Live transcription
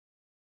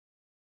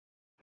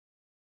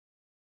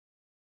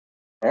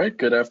All right,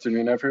 good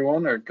afternoon,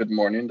 everyone, or good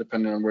morning,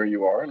 depending on where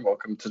you are, and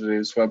welcome to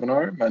today's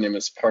webinar. My name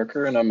is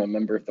Parker, and I'm a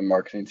member of the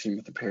marketing team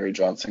at the Perry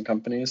Johnson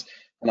Companies,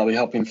 and I'll be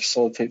helping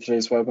facilitate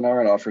today's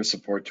webinar and offer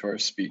support to our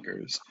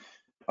speakers.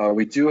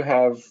 We do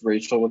have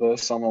Rachel with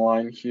us on the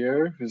line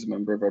here, who's a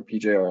member of our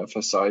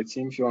PJRFSI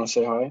team. If you want to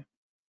say hi.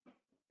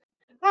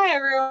 Hi,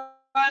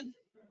 everyone.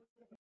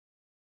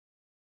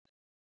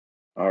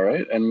 All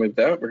right, and with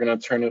that, we're going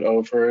to turn it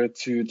over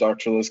to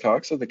Dr. Liz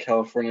Cox of the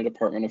California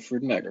Department of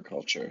Food and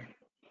Agriculture.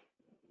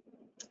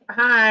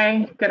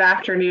 Hi, good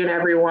afternoon,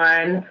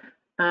 everyone.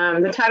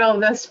 The title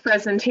of this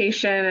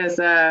presentation is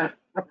a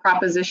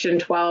Proposition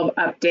 12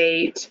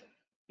 update.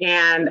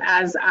 And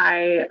as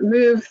I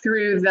move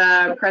through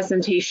the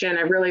presentation,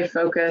 I really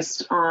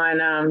focused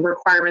on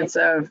requirements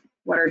of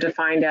what are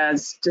defined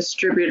as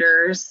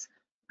distributors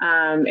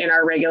in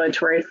our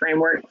regulatory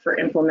framework for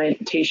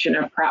implementation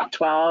of Prop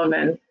 12.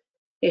 And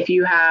if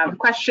you have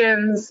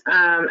questions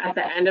at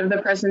the end of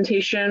the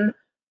presentation,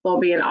 there'll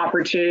be an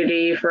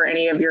opportunity for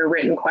any of your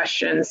written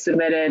questions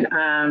submitted.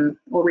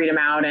 We'll read them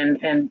out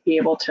and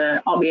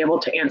I'll be able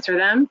to answer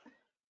them.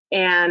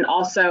 And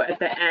also at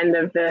the end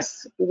of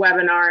this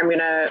webinar, I'm going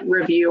to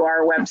review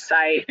our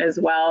website as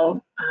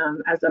well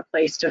as a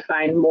place to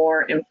find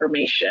more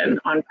information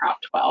on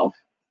Prop 12.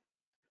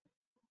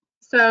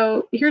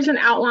 So here's an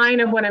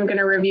outline of what I'm going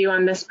to review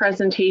on this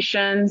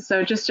presentation.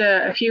 So just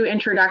a few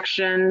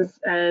introductions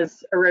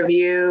as a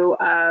review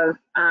of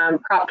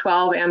Prop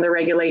 12 and the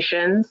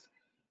regulations.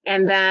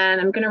 And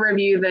then I'm going to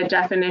review the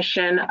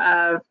definition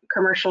of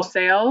commercial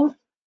sale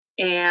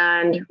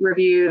and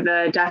review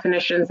the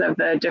definitions of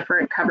the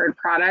different covered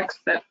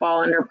products that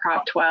fall under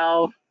Prop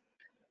 12,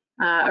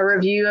 a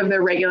review of the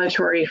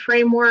regulatory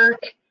framework,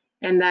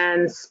 and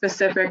then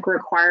specific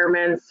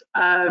requirements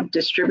of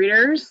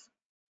distributors.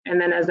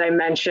 And then, as I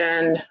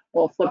mentioned,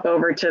 we'll flip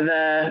over to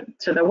the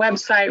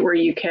website where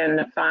you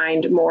can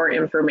find more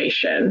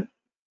information.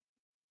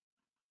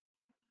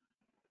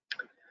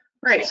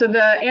 Right, so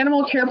the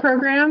Animal Care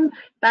Program,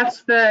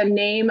 that's the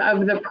name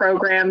of the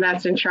program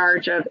that's in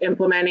charge of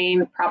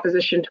implementing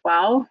Proposition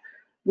 12.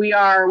 We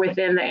are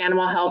within the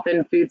Animal Health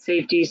and Food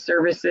Safety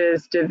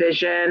Services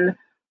Division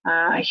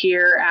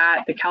here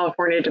at the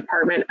California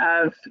Department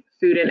of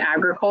Food and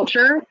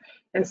Agriculture.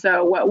 And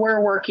so what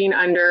we're working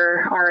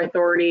under, our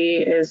authority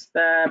is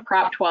the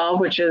Prop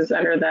 12, which is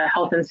under the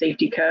Health and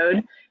Safety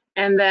Code,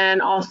 and then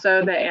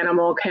also the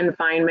Animal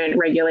Confinement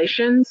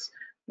Regulations,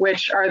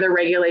 which are the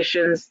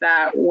regulations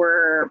that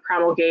were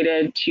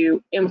promulgated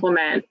to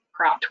implement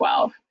Prop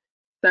 12.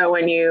 So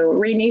when you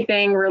read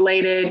anything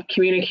related,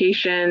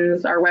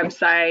 communications, our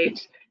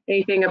website,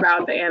 anything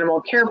about the Animal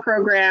Care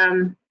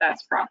Program,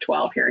 that's Prop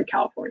 12 here in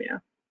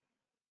California.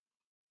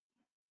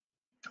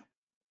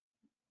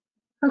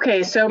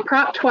 Okay, so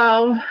Prop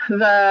 12,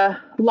 the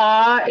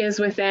law is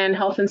within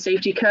Health and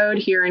Safety Code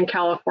here in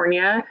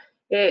California.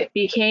 It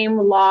became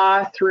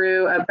law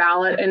through a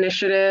ballot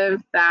initiative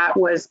that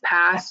was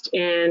passed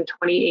in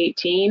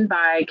 2018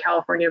 by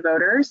California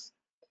voters.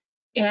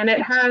 And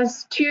it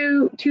has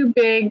two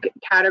big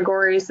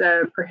categories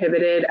of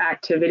prohibited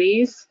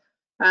activities.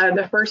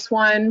 The first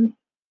one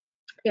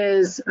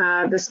is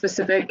the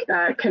specific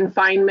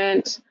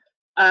confinement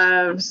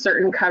of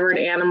certain covered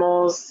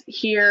animals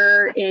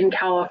here in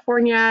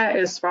California,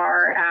 as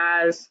far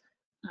as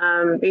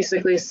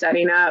basically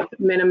setting up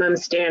minimum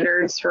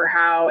standards for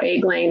how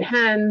egg-laying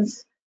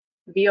hens,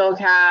 veal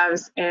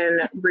calves,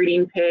 and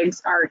breeding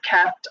pigs are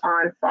kept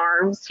on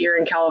farms here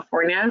in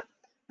California.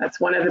 That's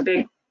one of the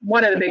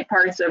big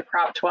parts of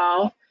Prop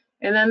 12.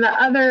 And then the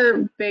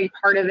other big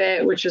part of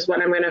it, which is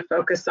what I'm going to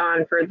focus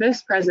on for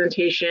this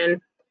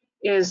presentation,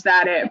 is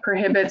that it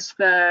prohibits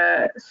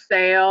the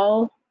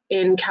sale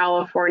in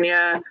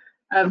California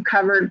of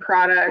covered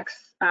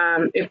products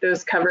if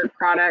those covered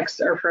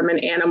products are from an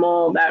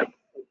animal that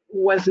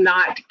was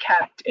not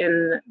kept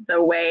in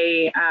the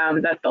way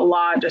that the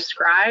law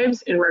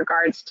describes in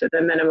regards to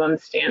the minimum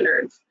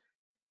standards.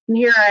 And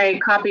here I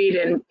copied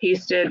and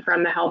pasted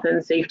from the Health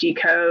and Safety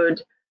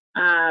Code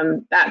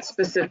that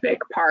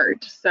specific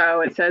part. So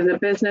it says a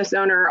business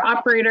owner or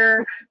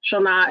operator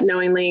shall not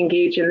knowingly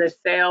engage in the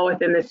sale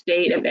within the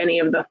state of any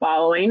of the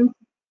following.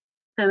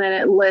 And then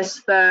it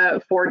lists the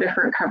 4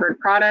 different covered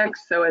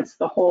products. So it's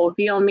the whole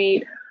veal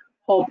meat,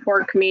 whole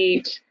pork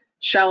meat,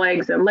 shell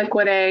eggs, and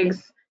liquid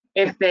eggs,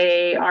 if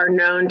they are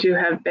known to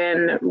have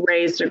been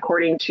raised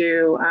according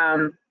to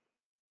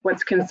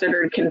what's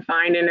considered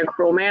confined in a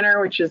cruel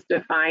manner, which is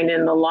defined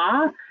in the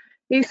law.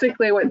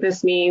 Basically, what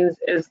this means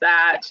is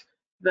that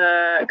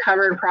the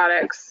covered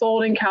products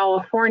sold in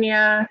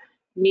California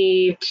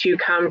need to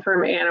come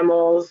from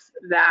animals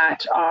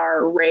that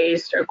are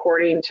raised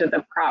according to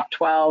the Prop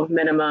 12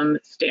 minimum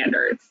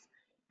standards.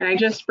 And I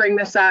just bring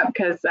this up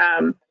because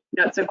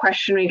it's a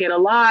question we get a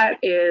lot,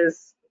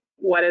 is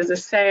what is a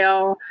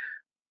sale?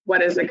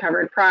 What is a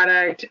covered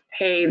product?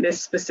 Hey,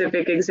 this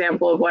specific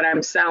example of what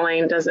I'm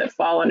selling, does it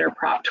fall under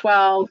Prop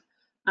 12?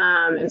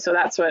 And so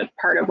that's what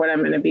part of what I'm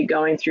going to be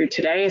going through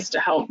today, is to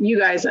help you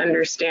guys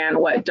understand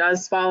what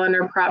does fall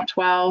under Prop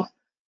 12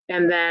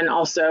 and then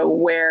also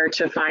where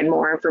to find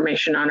more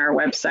information on our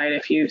website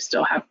if you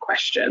still have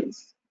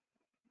questions.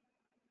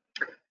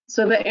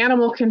 So the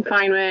animal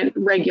confinement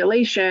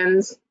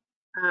regulations,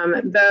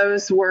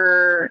 those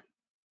were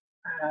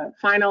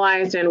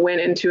finalized and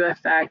went into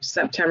effect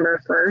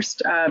September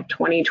 1st of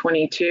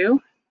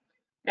 2022.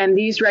 And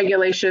these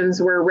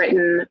regulations were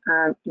written,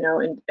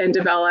 and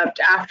developed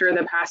after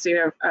the passing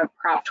of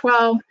Prop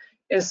 12.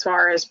 As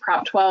far as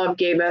Prop 12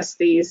 gave us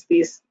these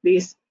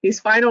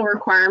final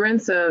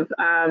requirements of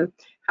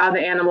how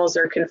the animals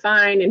are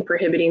confined and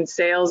prohibiting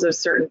sales of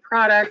certain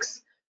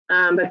products.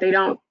 But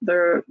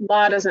the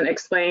law doesn't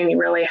explain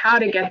really how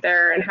to get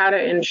there and how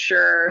to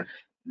ensure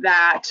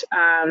that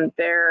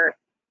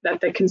that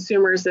the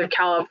consumers of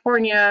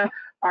California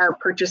are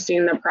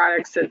purchasing the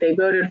products that they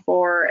voted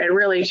for, and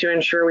really to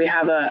ensure we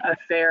have a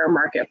fair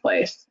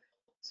marketplace.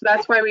 So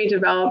that's why we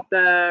developed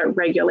the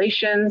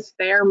regulations.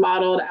 They are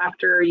modeled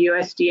after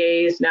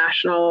USDA's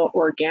National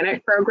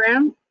Organic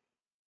Program,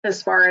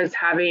 as far as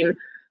having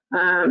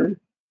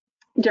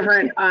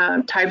different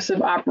types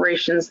of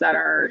operations that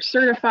are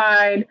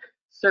certified,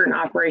 certain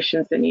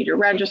operations that need to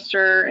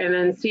register, and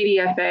then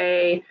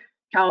CDFA,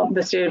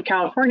 the state of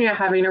California,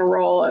 having a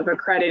role of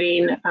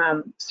accrediting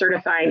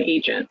certifying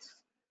agents.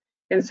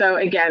 And so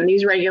again,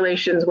 these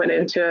regulations went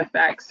into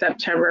effect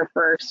September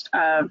 1st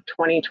of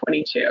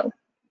 2022.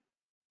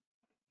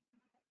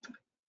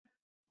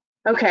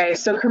 Okay,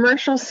 so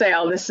commercial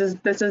sale, this is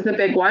the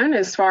big one.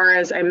 As far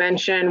as I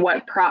mentioned,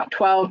 what Prop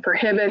 12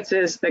 prohibits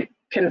is the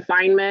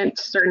confinement,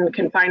 certain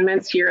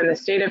confinements here in the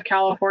state of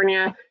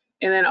California,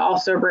 and then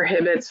also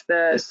prohibits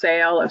the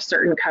sale of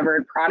certain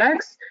covered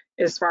products.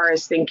 As far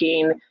as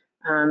thinking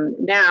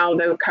now,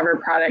 the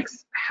covered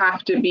products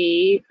have to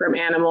be from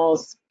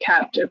animals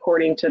kept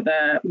according to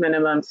the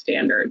minimum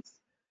standards.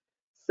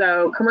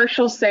 So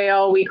commercial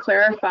sale, we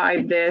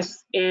clarified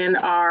this in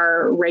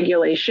our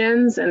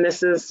regulations, and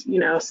this is,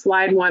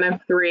 slide 1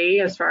 of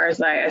 3 as far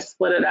as I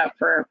split it up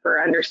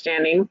for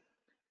understanding.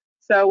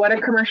 So what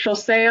a commercial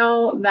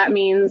sale, that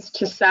means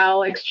to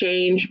sell,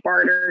 exchange,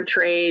 barter,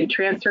 trade,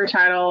 transfer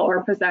title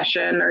or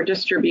possession or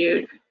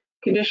distribute,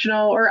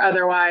 conditional or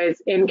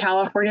otherwise, in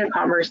California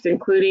commerce,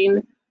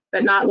 including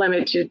but not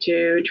limited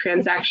to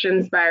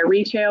transactions by a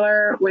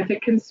retailer with a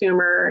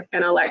consumer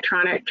and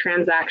electronic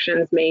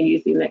transactions made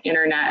using the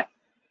internet.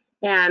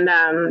 And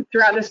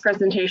throughout this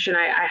presentation,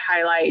 I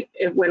highlight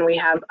when we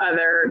have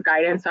other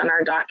guidance on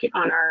our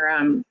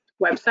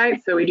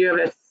website. So we do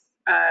have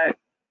a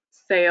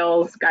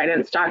sales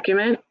guidance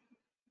document.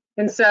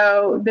 And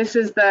so this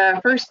is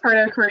the first part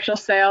of commercial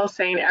sales,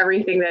 saying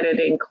everything that it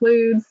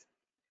includes.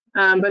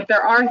 But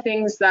there are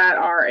things that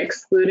are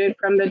excluded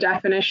from the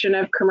definition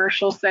of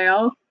commercial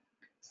sale.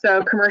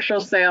 So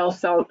commercial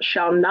sales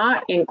shall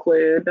not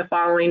include the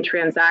following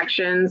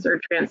transactions or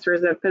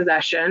transfers of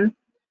possession,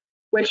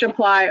 which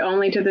apply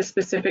only to the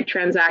specific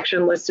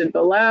transaction listed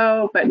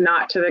below, but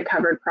not to the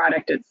covered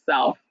product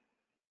itself.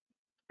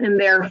 And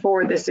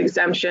therefore, this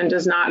exemption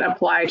does not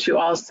apply to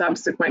all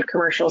subsequent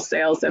commercial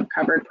sales of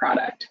covered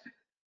product.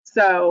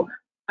 So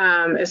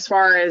as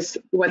far as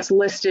what's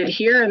listed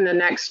here in the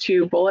next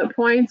 2 bullet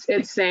points,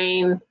 it's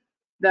saying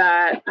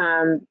that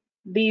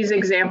these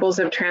examples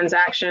of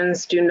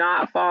transactions do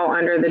not fall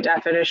under the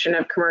definition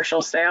of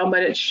commercial sale,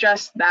 but it's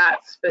just that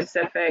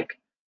specific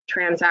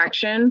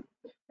transaction.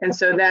 And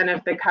so then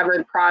if the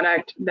covered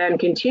product then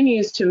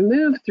continues to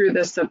move through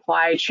the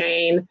supply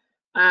chain,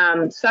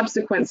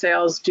 subsequent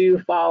sales do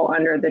fall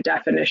under the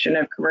definition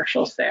of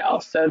commercial sale.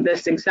 So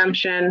this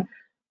exemption,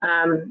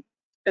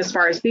 as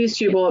far as these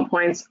 2 bullet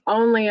points,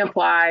 only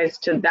applies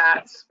to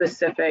that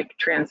specific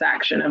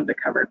transaction of the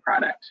covered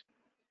product.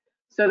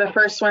 So the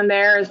first one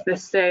there is the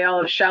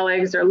sale of shell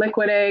eggs or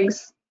liquid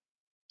eggs,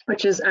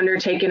 which is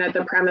undertaken at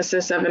the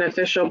premises of an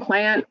official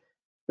plant,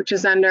 which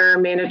is under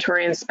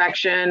mandatory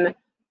inspection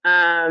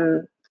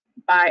by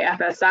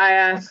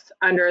FSIS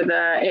under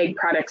the Egg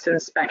Products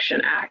Inspection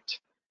Act.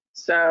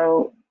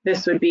 So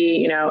this would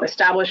be,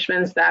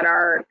 establishments that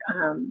are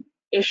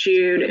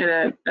issued in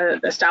an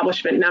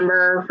establishment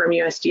number from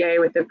USDA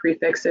with the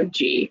prefix of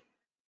G.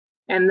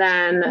 And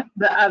then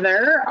the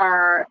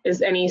other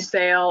is any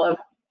sale of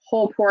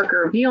whole pork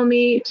or veal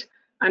meat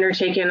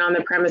undertaken on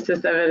the premises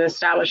of an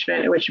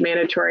establishment in which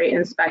mandatory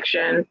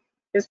inspection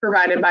is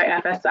provided by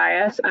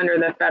FSIS under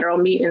the Federal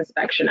Meat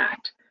Inspection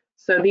Act.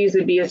 So these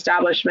would be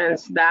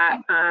establishments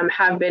that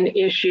have been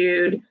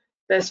issued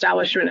the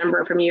establishment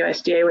number from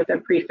USDA with a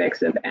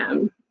prefix of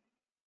M.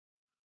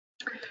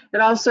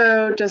 It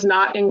also does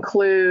not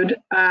include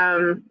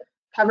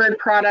covered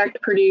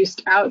product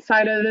produced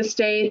outside of the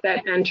state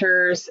that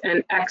enters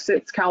and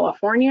exits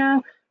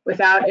California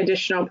without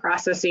additional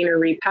processing or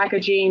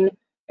repackaging,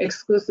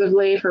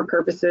 exclusively for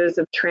purposes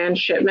of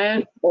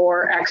transshipment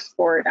or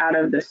export out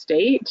of the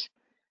state.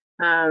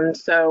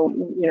 So,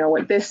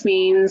 what this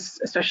means,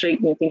 especially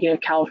thinking of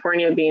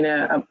California being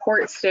a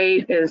port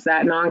state, is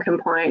that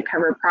non-compliant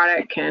covered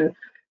product can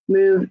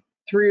move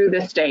through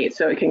the state.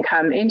 So it can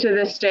come into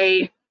the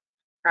state,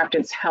 perhaps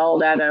it's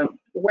held at a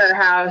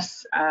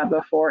warehouse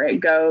before it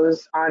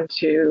goes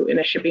onto in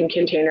a shipping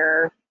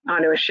container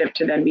onto a ship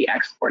to then be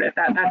exported.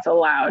 That's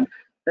allowed.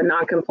 The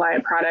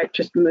non-compliant product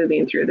just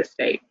moving through the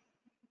state.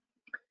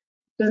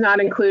 Does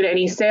not include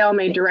any sale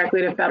made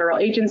directly to federal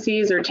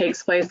agencies or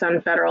takes place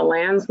on federal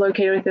lands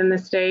located within the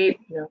state,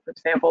 for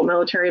example,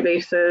 military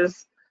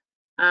bases.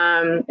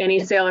 Any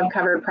sale of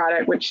covered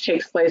product which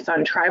takes place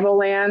on tribal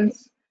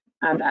lands,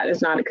 that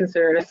is not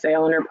considered a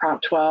sale under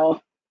Prop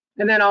 12.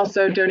 And then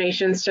also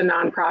donations to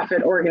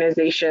nonprofit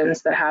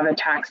organizations that have a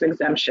tax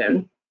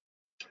exemption.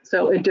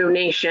 So a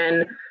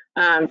donation,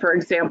 for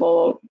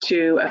example,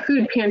 to a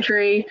food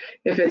pantry,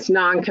 if it's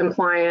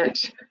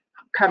non-compliant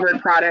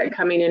covered product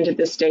coming into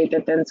the state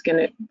that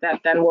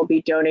then will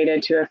be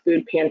donated to a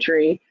food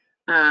pantry,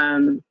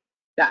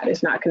 that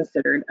is not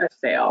considered a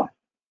sale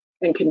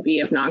and can be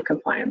of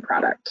non-compliant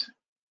product.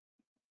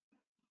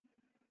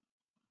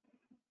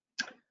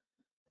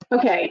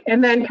 Okay,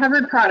 and then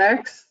covered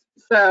products.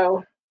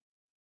 So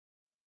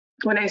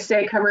when I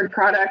say covered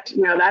product,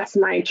 that's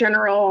my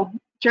general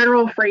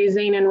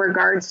phrasing in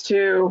regards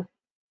to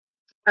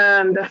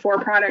the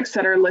 4 products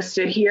that are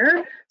listed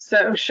here.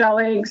 So shell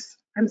eggs,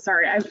 I'm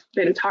sorry, I've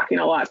been talking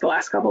a lot the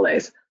last couple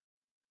days.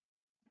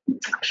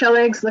 Shell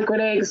eggs, liquid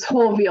eggs,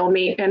 whole veal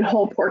meat, and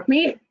whole pork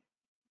meat.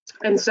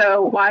 And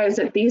so why is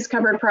it these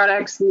covered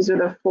products? These are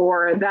the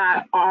 4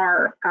 that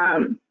are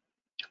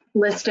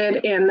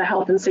listed in the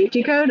Health and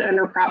Safety Code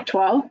under Prop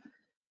 12.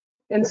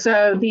 And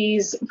so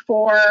these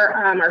 4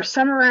 are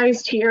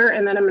summarized here,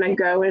 and then I'm going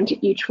to go into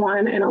each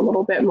one in a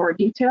little bit more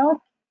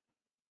detail.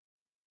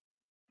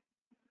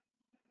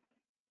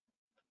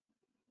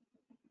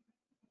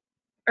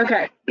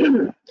 Okay,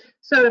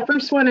 so the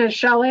first one is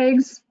shell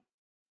eggs,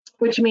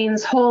 which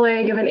means whole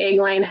egg of an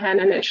egg-laying hen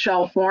in its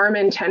shell form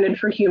intended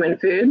for human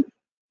food.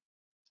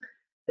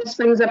 This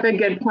brings up a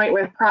good point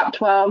with Prop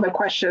 12. A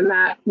question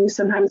that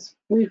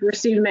we've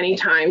received many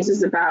times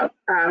is about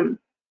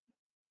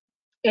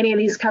any of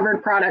these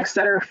covered products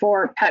that are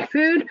for pet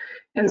food.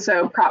 And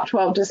so Prop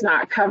 12 does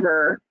not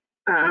cover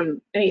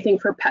anything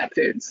for pet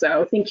food.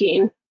 So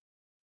thinking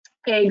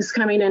eggs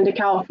coming into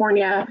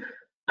California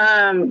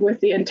with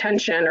the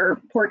intention,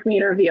 or pork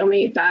meat or veal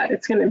meat, that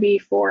it's going to be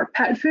for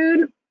pet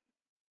food,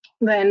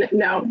 then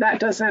no, that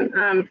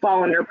doesn't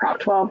fall under Prop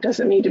 12,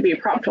 doesn't need to be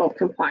Prop 12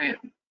 compliant.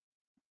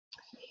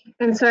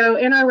 And so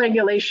in our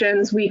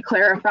regulations, we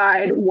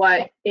clarified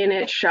what in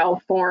its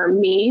shell form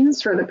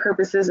means for the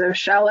purposes of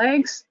shell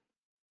eggs.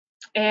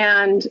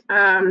 And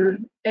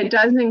it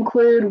does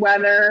include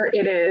whether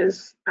it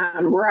is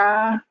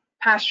raw,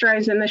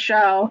 pasteurized in the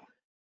shell,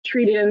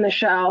 treated in the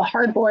shell,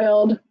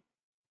 hard-boiled,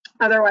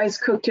 otherwise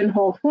cooked in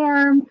whole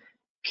form,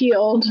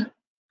 peeled,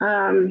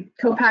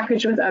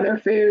 co-packaged with other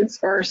foods,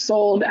 or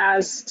sold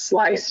as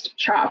sliced,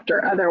 chopped,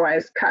 or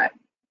otherwise cut.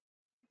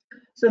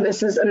 So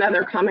this is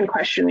another common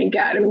question we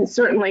get. I mean,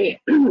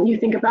 certainly you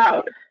think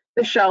about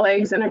the shell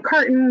eggs in a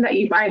carton that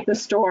you buy at the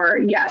store.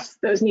 Yes,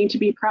 those need to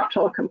be Prop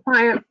 12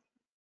 compliant.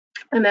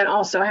 And then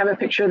also I have a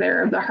picture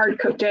there of the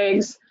hard-cooked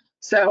eggs.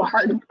 So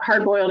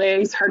hard-boiled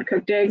eggs,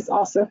 hard-cooked eggs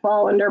also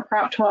fall under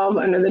Prop 12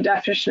 under the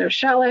definition of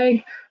shell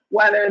egg,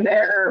 whether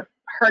they're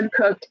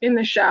hard-cooked in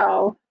the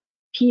shell,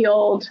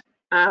 peeled,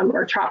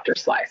 or chopped or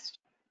sliced.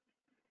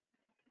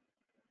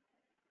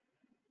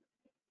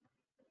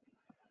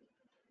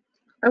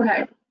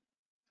 Okay,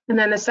 and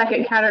then the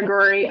second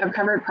category of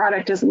covered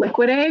product is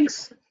liquid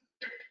eggs.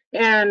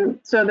 And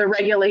so the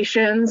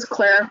regulations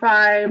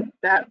clarify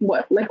that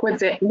what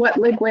liquid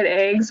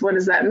eggs, what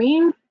does that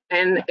mean?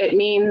 And it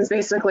means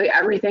basically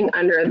everything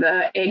under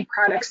the Egg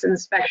Products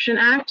Inspection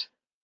Act.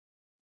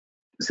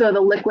 So the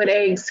liquid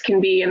eggs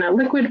can be in a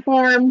liquid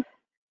form,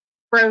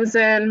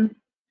 frozen,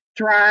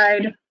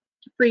 dried,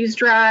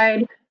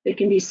 freeze-dried. They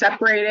can be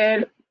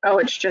separated. Oh,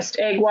 it's just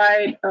egg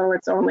white. Oh,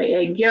 it's only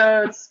egg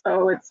yolks.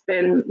 Oh, it's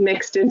been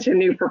mixed into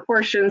new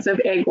proportions of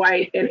egg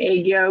white and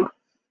egg yolk.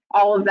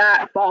 All of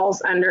that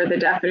falls under the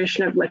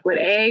definition of liquid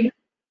egg.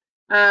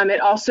 It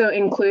also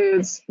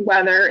includes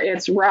whether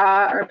it's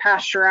raw or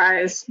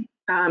pasteurized,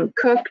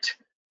 cooked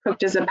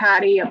as a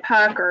patty, a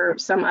puck, or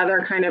some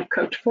other kind of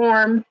cooked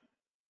form.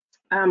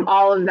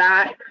 All of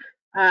that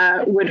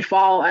would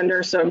fall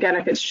under. So again,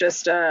 if it's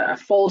just a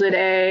folded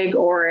egg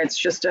or it's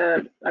just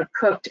a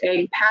cooked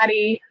egg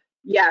patty,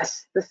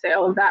 yes, the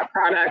sale of that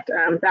product,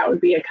 that would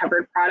be a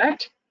covered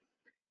product.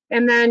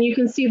 And then you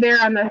can see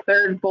there on the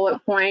third bullet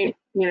point,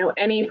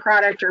 any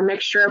product or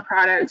mixture of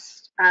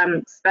products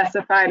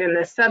specified in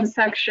this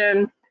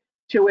subsection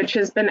to which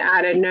has been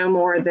added no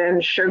more than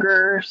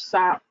sugar,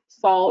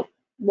 salt,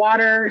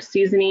 water,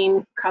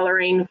 seasoning,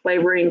 coloring,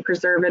 flavoring,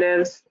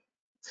 preservatives,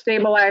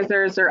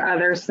 stabilizers, or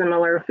other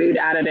similar food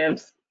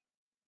additives.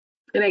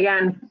 And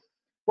again,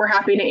 we're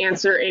happy to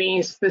answer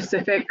any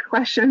specific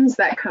questions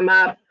that come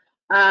up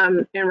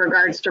in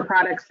regards to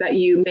products that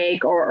you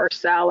make or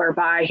sell or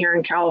buy here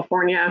in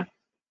California.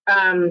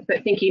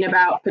 But thinking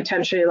about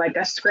potentially like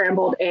a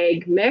scrambled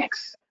egg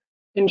mix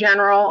in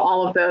general,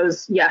 all of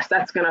those, yes,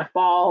 that's going to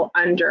fall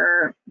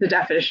under the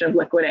definition of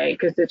liquid egg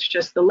because it's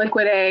just the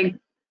liquid egg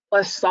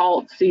plus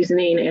salt,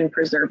 seasoning, and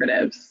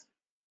preservatives.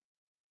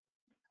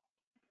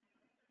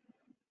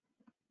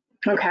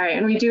 Okay,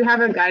 and we do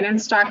have a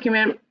guidance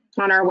document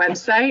on our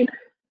website.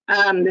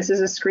 This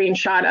is a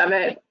screenshot of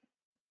it.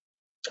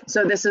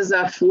 So this is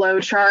a flow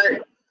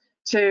chart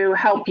to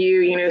help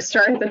you,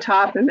 start at the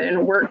top and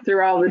then work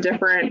through all the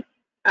different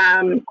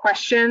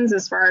questions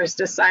as far as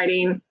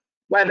deciding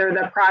whether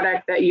the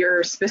product that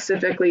you're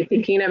specifically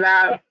thinking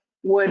about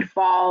would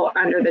fall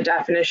under the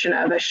definition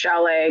of a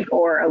shell egg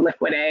or a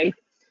liquid egg.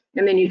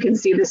 And then you can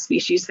see the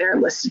species there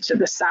listed to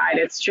the side.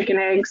 It's chicken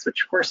eggs,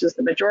 which of course is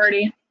the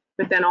majority,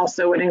 but then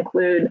also would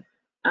include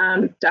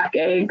duck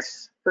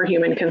eggs for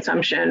human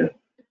consumption,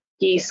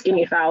 geese,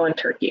 guinea fowl, and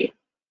turkey.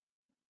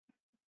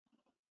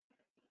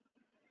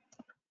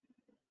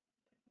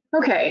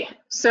 Okay,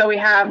 so we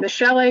have the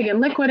shell egg and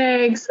liquid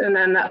eggs, and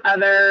then the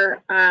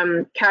other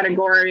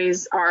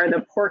categories are the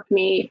pork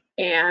meat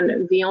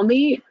and veal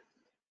meat.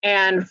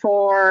 And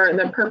for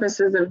the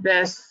purposes of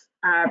this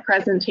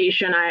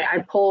presentation,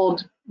 I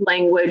pulled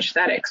language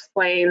that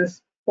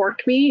explains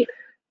pork meat,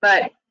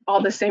 but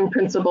all the same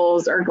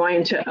principles are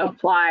going to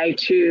apply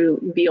to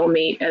veal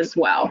meat as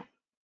well.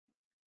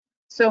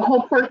 So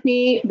whole pork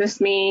meat, this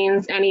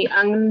means any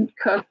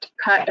uncooked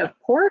cut of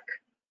pork,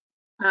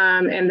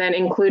 and then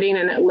including,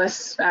 and it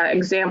lists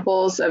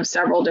examples of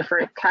several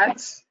different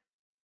cuts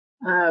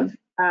of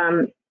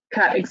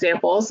cut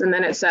examples, and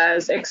then it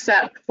says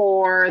except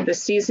for the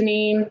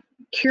seasoning,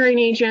 curing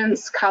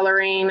agents,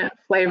 coloring,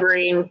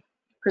 flavoring,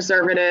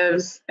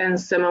 preservatives, and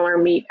similar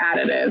meat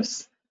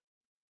additives.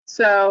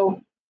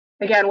 So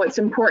again, what's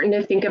important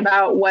to think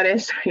about, what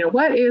is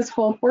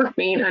whole pork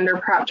meat under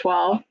Prop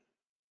 12?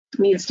 It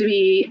needs to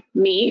be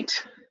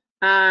meat,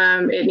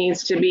 it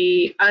needs to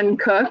be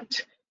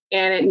uncooked,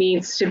 and it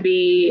needs to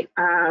be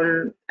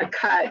a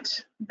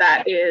cut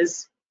that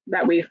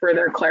we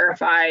further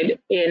clarified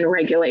in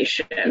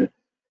regulation.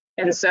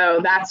 And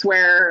so that's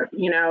where,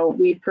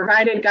 we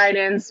provided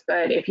guidance,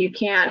 but if you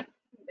can't,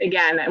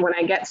 again, when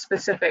I get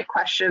specific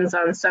questions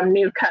on some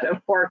new cut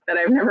of pork that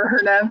I've never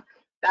heard of,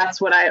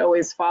 that's what I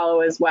always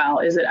follow as well.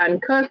 Is it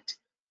uncooked?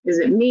 Is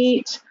it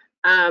meat?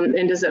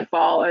 And does it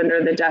fall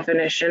under the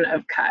definition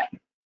of cut?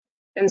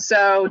 And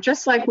so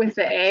just like with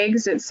the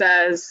eggs, it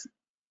says,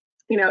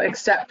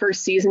 except for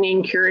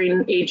seasoning,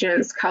 curing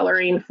agents,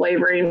 coloring,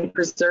 flavoring,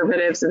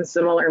 preservatives, and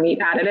similar meat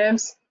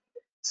additives.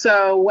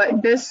 So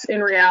what this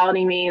in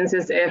reality means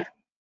is if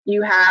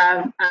you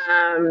have,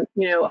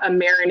 a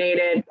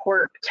marinated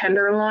pork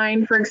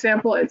tenderloin, for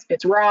example,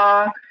 it's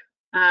raw,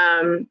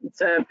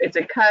 it's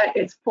a cut,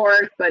 it's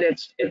pork, but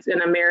it's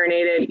in a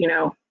marinated,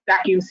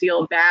 vacuum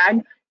sealed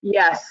bag.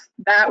 Yes,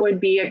 that would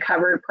be a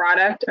covered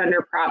product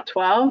under Prop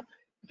 12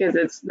 because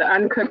it's the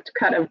uncooked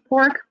cut of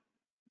pork.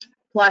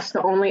 Plus,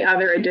 the only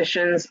other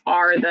additions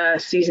are the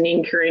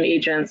seasoning, curing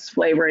agents,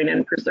 flavoring,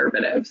 and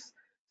preservatives.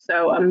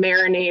 So a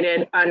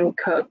marinated,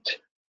 uncooked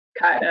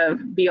cut of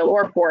veal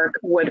or pork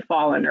would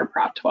fall under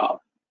Prop 12.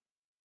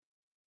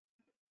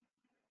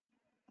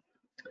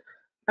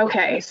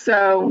 Okay,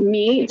 so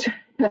meat.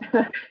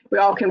 We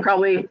all can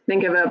probably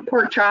think of a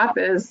pork chop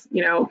as,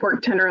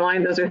 pork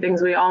tenderloin. Those are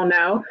things we all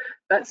know.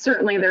 But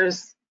certainly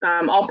there's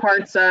all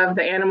parts of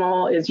the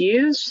animal is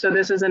used. So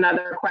this is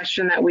another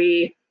question that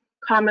we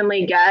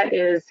commonly get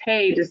is,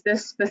 hey, does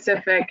this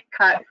specific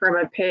cut from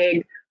a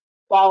pig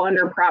fall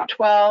under Prop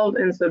 12?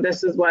 And so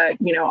this is what,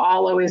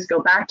 I'll always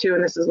go back to,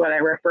 and this is what I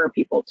refer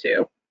people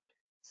to.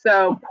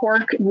 So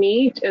pork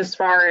meat, as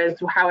far as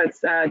how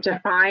it's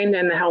defined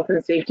in the Health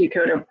and Safety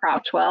Code of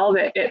Prop 12,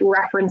 it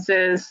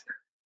references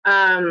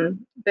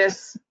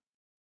this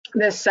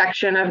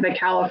section of the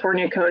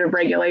California Code of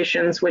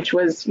Regulations, which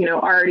was,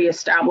 already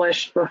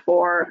established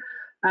before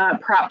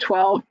Prop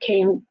 12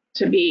 came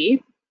to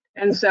be.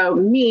 And so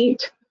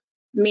meat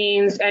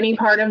means any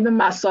part of the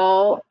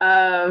muscle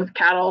of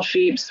cattle,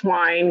 sheep,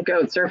 swine,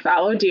 goats, or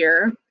fallow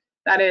deer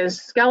that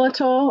is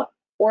skeletal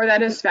or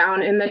that is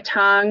found in the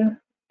tongue,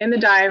 in the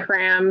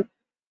diaphragm,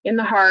 in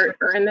the heart,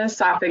 or in the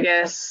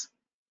esophagus,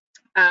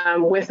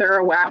 with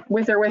or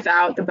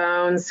without the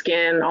bones,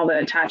 skin, all the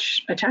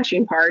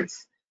attaching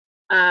parts.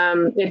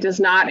 It does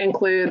not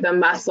include the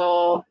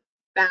muscle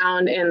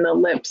found in the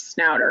lips,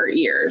 snout, or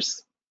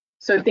ears.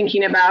 So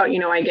thinking about,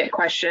 I get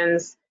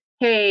questions,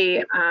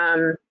 hey,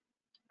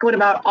 what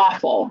about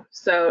offal?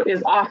 So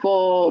is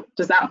offal,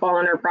 does that fall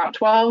under Prop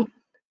 12?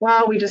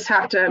 Well, we just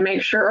have to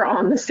make sure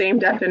on the same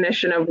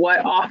definition of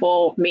what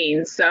offal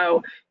means.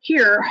 So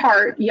here,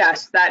 heart,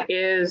 yes, that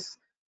is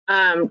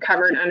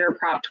covered under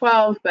Prop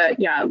 12, but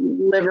yeah,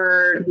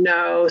 liver,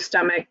 no,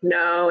 stomach,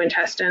 no,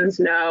 intestines,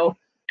 no.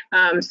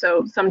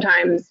 So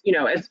sometimes,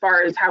 as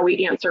far as how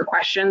we answer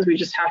questions, we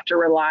just have to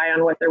rely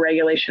on what the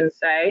regulations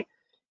say.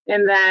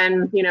 And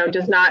then,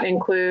 does not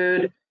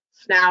include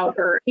snout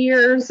or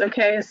ears.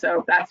 Okay,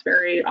 so that's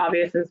very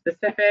obvious and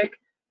specific.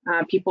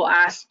 People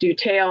ask, do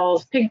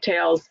tails,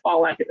 pigtails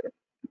fall under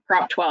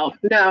Prop 12?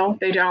 No,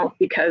 they don't,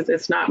 because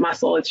it's not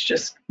muscle, it's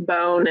just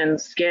bone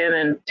and skin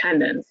and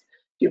tendons.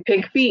 Do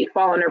pig feet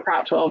fall under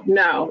Prop 12?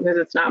 No, because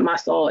it's not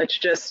muscle, it's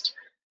just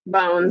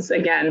bones,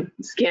 again,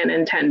 skin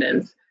and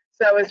tendons.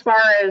 So as far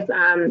as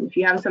if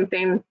you have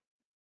something,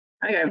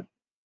 I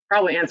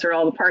probably answer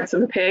all the parts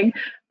of the pig,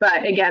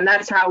 But again,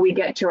 that's how we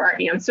get to our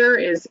answer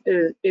is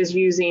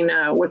using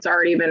what's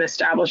already been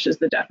established as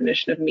the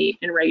definition of meat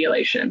in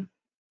regulation.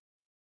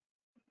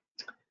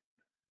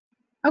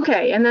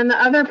 Okay, and then the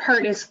other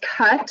part is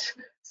cut.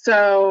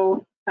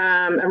 So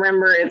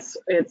remember, it's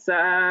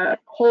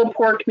whole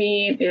pork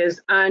meat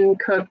is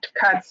uncooked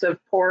cuts of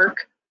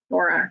pork,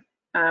 or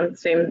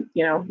same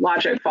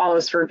logic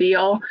follows for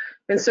veal.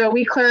 And so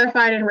we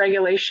clarified in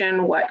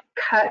regulation what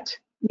cut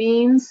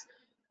means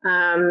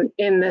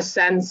in the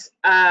sense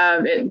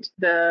of it.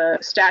 The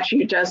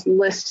statute does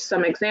list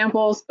some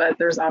examples, but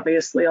there's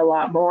obviously a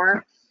lot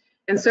more.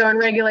 And so in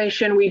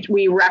regulation,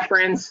 we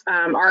reference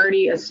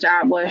already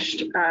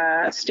established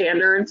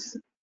standards.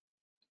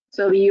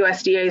 So the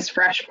USDA's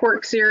Fresh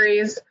Pork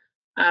Series,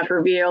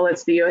 for veal,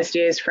 it's the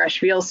USDA's Fresh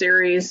Veal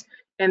Series,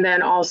 and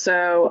then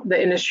also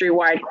the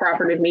industry-wide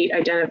Cooperative Meat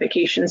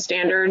Identification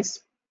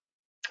Standards.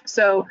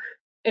 So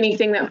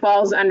anything that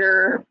falls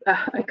under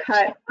a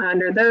cut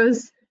under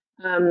those,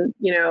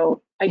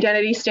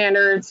 identity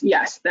standards,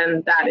 yes,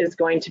 then that is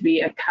going to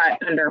be a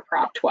cut under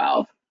Prop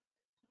 12.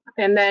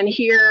 And then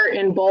here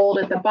in bold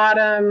at the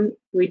bottom,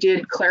 we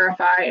did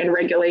clarify in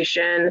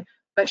regulation,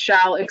 but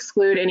shall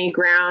exclude any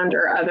ground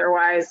or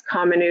otherwise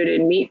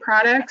comminuted meat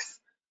products.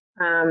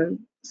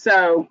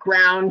 So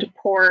ground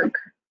pork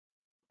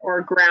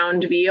or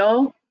ground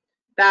veal,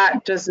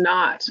 that does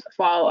not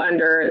fall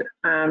under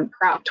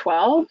Prop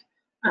 12.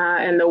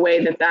 And the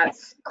way that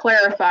that's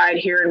clarified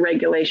here in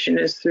regulation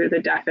is through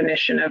the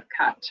definition of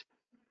cut.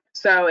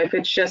 So if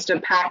it's just a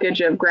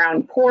package of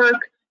ground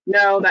pork,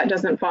 no, that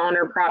doesn't fall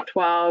under Prop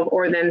 12.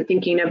 Or then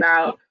thinking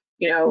about,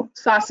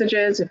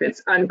 sausages, if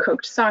it's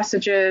uncooked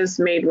sausages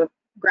made with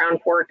ground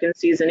pork and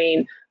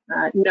seasoning,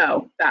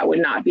 no, that would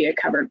not be a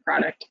covered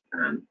product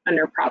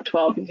under Prop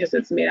 12 because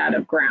it's made out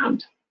of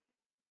ground.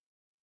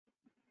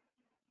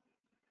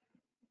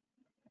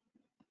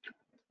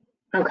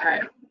 Okay.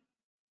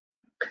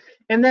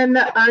 And then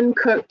the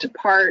uncooked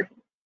part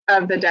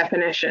of the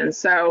definition.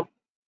 So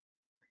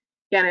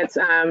again, it's,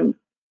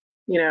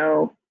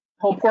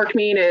 whole pork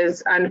meat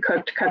is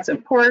uncooked cuts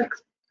of pork.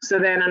 So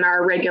then in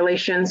our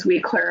regulations, we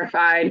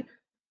clarified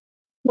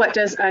what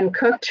does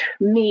uncooked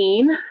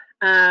mean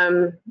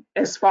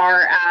as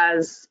far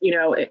as,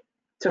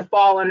 to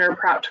fall under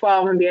Prop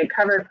 12 and be a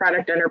covered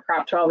product under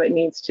Prop 12, it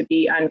needs to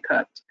be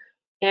uncooked.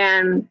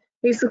 And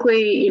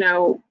basically,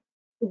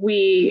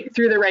 we,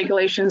 through the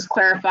regulations,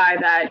 clarify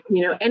that,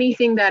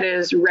 anything that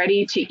is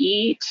ready to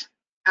eat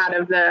out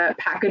of the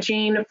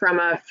packaging from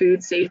a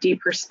food safety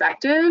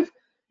perspective,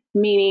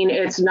 meaning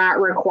it's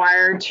not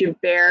required to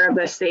bear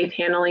the safe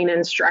handling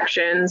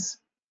instructions,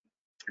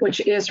 which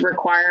is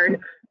required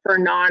for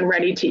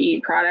non-ready to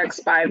eat products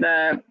by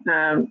the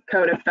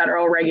Code of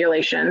Federal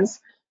Regulations.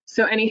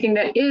 So anything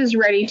that is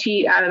ready to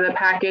eat out of the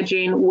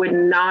packaging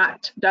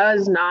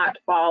does not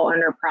fall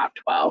under Prop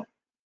 12.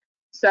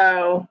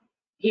 So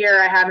here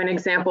I have an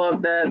example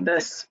of the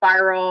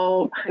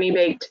spiral honey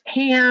baked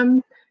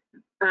ham.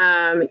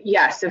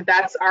 Yes, if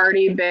that's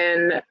already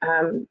been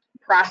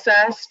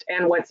processed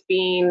and what's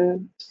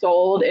being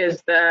sold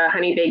is the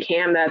honey baked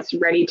ham that's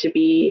ready to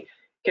be,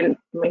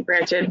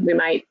 granted, we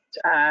might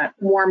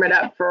warm it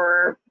up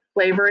for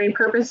flavoring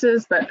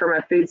purposes, but from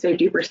a food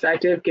safety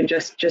perspective can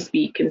just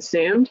be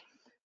consumed,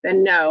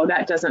 then no,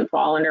 that doesn't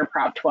fall under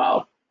Prop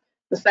 12.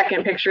 The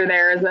second picture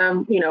there is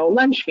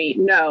lunch meat.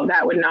 No,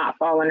 that would not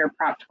fall under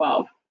Prop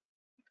 12.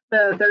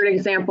 The third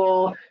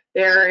example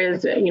there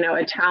is,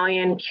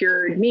 Italian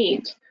cured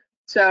meat.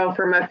 So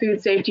from a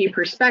food safety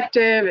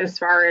perspective, as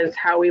far as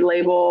how we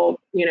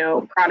label,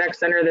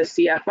 products under the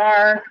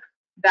CFR,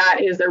 that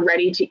is a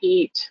ready to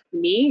eat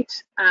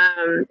meat,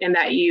 and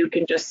that you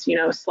can just,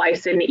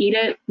 slice it and eat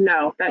it.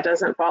 No, that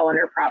doesn't fall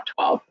under Prop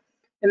 12.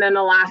 And then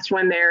the last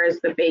one there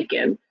is the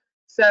bacon.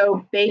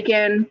 So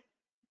bacon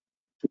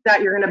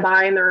that you're going to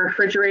buy in the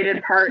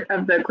refrigerated part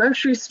of the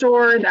grocery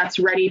store that's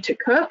ready to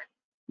cook.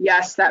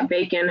 Yes, that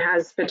bacon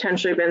has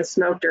potentially been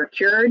smoked or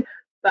cured,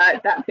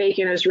 but that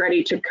bacon is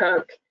ready to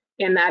cook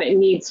and that it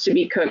needs to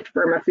be cooked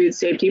from a food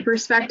safety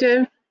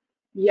perspective.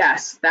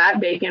 Yes, that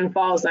bacon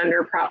falls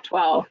under Prop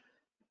 12.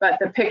 But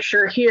the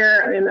picture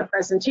here in the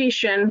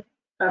presentation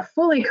of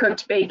fully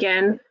cooked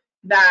bacon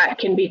that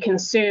can be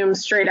consumed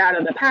straight out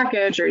of the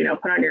package or,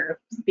 put on your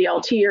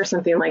BLT or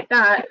something like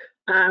that,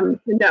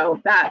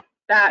 no, that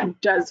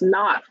does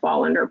not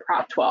fall under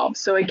Prop 12.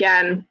 So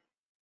again,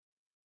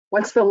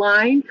 what's the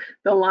line?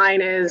 The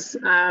line is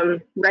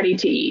ready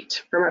to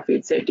eat from a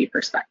food safety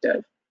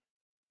perspective.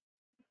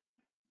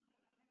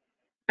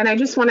 And I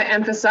just want to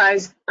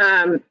emphasize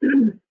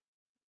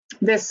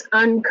this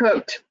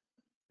uncooked,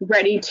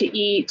 ready to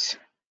eat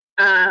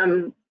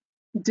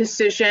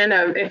decision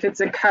of if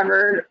it's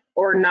covered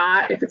or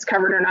not, if it's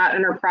covered or not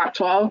under Prop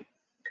 12.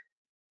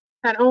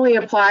 That only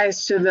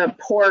applies to the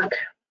pork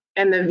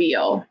and the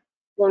veal.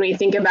 When we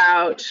think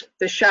about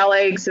the shell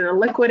eggs and the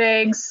liquid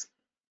eggs,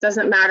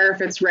 doesn't matter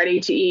if it's ready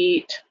to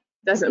eat,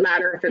 doesn't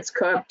matter if it's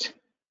cooked.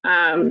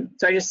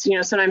 So I just,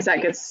 sometimes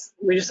that gets,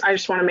 I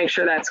just want to make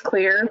sure that's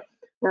clear.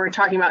 When we're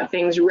talking about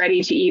things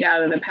ready to eat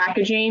out of the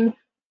packaging,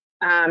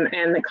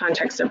 in the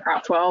context of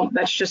Prop 12.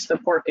 That's just the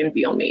pork and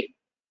veal meat.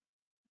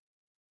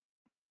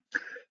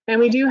 And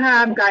we do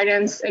have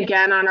guidance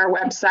again on our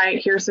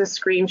website. Here's a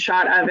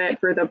screenshot of it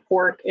for the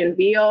pork and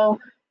veal,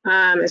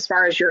 as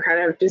far as your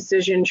kind of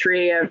decision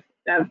tree of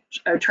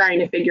trying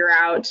to figure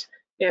out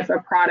if a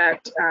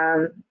product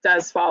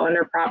does fall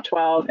under Prop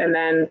 12. And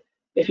then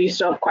if you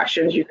still have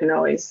questions, you can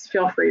always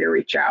feel free to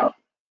reach out.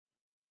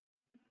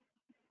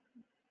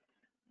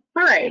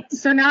 All right,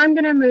 so now I'm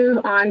going to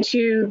move on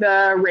to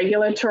the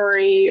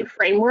regulatory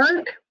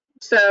framework.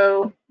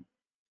 So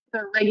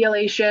the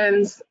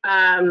regulations,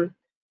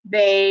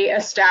 they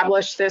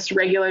establish this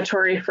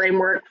regulatory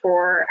framework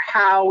for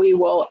how we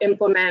will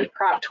implement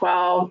Prop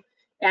 12.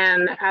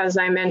 And as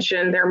I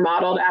mentioned, they're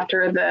modeled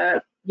after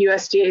the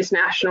USDA's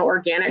National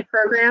Organic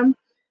Program.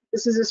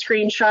 This is a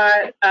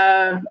screenshot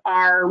of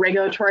our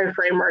regulatory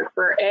framework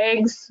for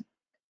eggs.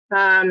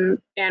 And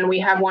we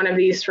have one of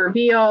these for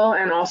veal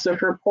and also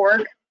for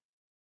pork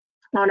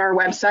on our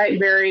website.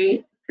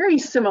 Very, very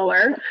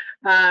similar,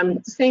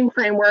 same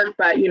framework,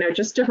 but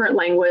just different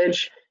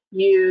language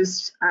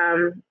used,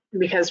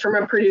 because from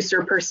a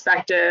producer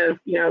perspective,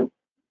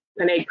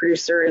 an egg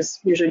producer is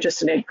usually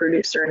just an egg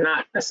producer,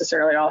 not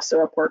necessarily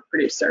also a pork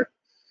producer.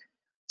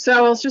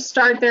 So I'll just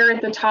start there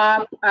at the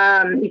top.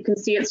 You can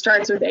see it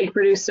starts with egg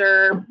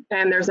producer,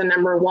 and there's a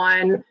number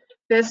 1.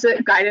 This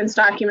guidance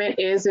document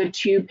is a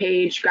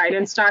 2-page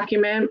guidance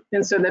document,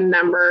 and so the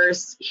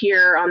numbers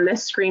here on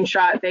this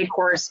screenshot, they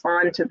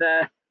correspond to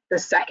the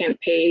second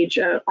page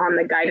on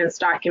the guidance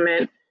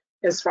document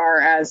as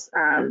far as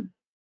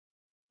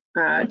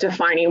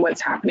defining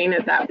what's happening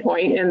at that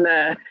point in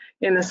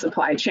the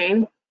supply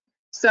chain.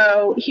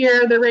 So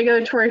here, the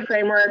regulatory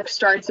framework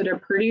starts at a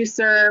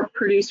producer.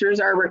 Producers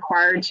are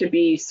required to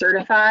be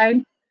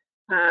certified.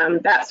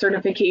 That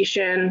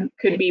certification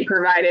could be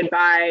provided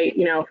by,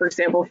 for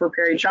example, for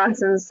Perry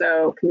Johnson,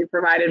 so it can be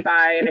provided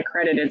by an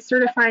accredited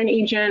certifying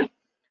agent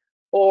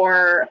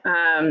or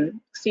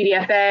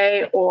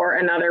CDFA or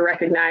another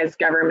recognized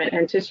government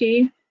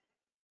entity.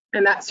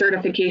 And that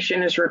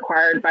certification is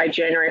required by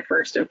January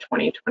 1st of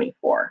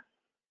 2024.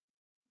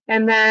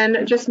 And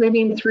then just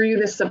moving through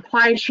the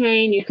supply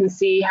chain, you can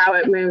see how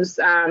it moves,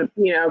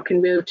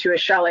 can move to a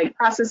shell egg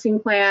processing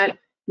plant,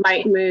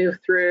 might move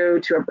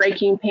through to a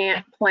breaking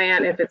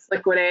plant if it's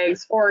liquid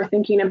eggs, or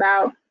thinking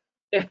about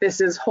if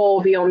this is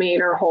whole veal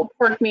meat or whole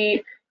pork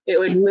meat, it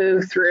would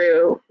move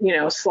through,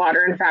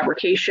 slaughter and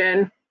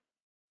fabrication.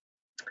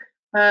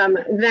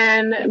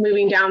 Then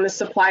moving down the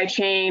supply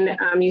chain,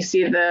 you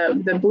see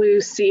the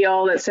blue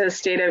seal that says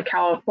State of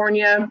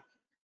California.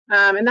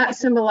 And that's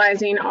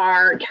symbolizing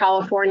our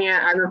California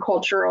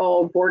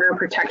Agricultural Border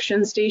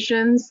Protection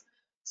Stations.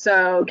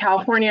 So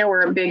California,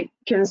 we're a big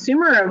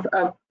consumer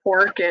of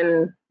pork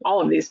and all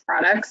of these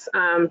products,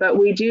 but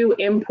we do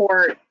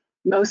import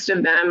most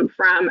of them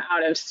from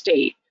out of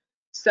state.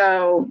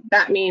 So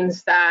that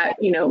means that,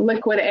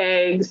 liquid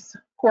eggs,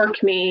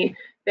 pork meat,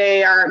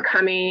 they are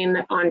coming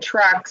on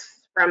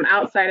trucks from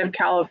outside of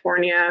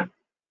California,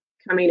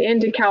 coming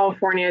into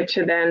California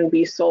to then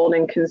be sold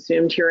and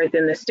consumed here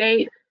within the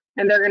state.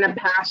 And they're going to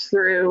pass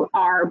through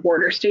our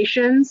border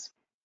stations.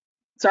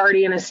 It's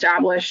already an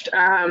established,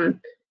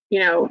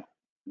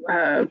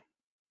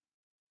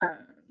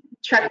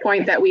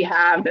 checkpoint that we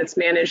have that's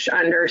managed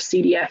under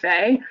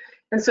CDFA.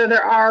 And so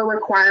there are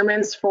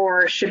requirements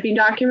for shipping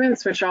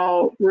documents, which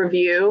I'll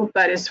review.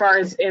 But as far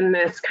as in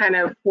this kind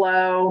of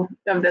flow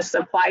of the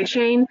supply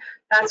chain,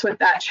 that's what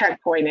that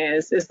checkpoint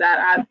is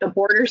that at the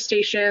border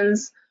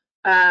stations,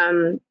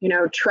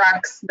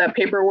 trucks, the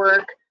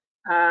paperwork,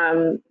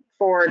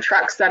 for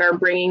trucks that are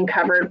bringing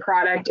covered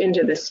product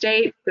into the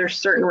state, there's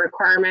certain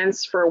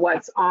requirements for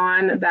what's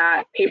on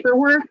that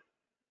paperwork.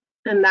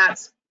 And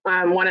that's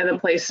one of the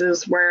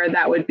places where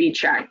that would be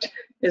checked,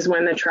 is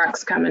when the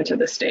trucks come into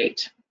the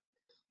state.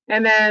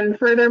 And then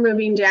further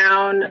moving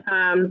down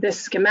this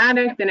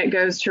schematic, then it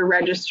goes to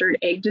registered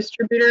egg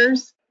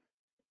distributors.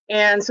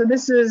 And so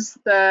this is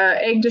the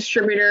egg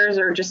distributors,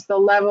 or just the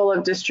level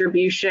of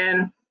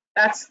distribution.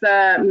 That's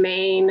the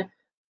main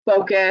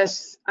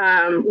focus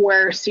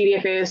where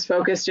CDFA is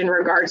focused in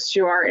regards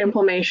to our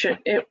implementation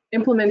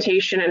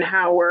and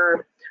how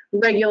we're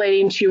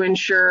regulating to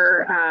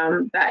ensure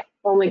that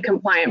only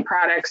compliant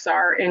products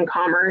are in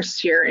commerce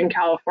here in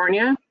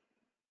California.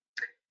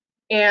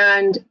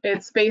 And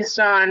it's based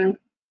on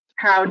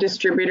how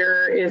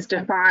distributor is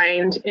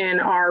defined in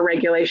our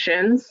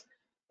regulations.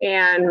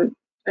 And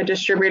a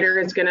distributor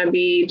is going to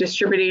be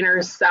distributing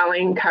or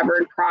selling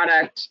covered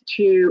product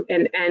to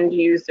an end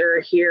user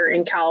here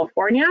in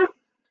California.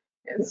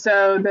 And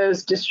so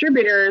those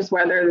distributors,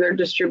 whether they're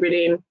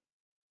distributing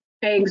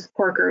eggs,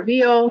 pork, or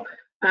veal,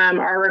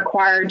 are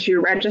required to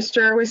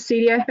register with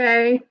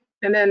CDFA,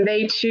 and then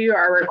they too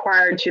are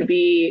required to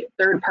be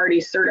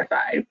third-party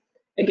certified.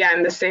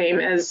 Again, the same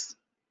as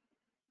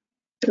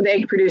the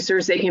egg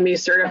producers, they can be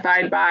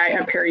certified by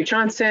a Perry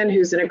Johnson,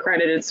 who's an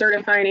accredited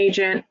certifying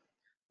agent,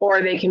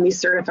 or they can be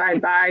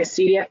certified by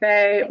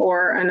CDFA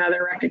or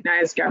another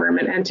recognized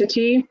government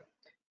entity.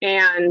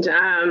 And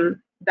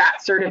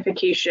that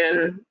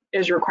certification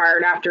is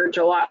required after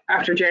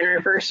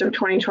January 1st of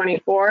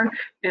 2024,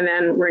 and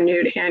then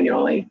renewed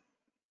annually.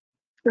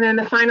 And then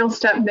the final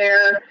step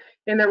there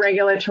in the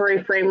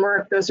regulatory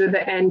framework, those are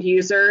the end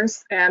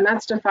users, and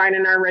that's defined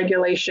in our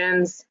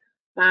regulations.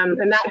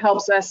 And that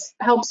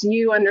helps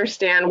you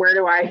understand, where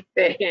do I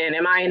fit in?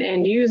 Am I an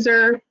end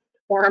user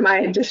or am I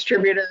a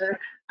distributor?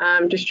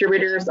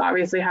 Distributors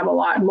obviously have a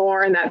lot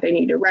more in that they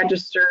need to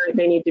register,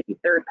 they need to be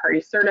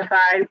third-party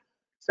certified.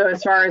 So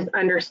as far as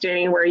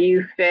understanding where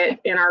you fit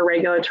in our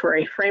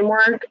regulatory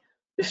framework,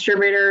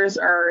 distributors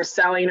are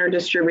selling or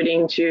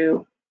distributing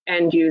to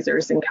end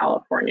users in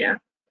California.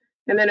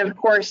 And then of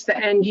course the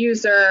end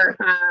user,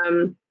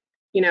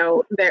 you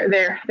know,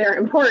 they're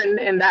important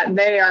in that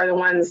they are the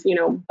ones, you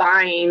know,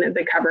 buying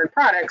the covered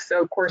products.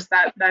 So of course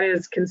that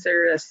is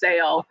considered a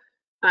sale.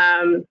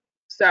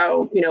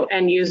 So, you know,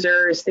 end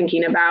users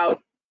thinking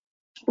about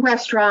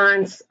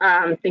restaurants,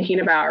 thinking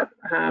about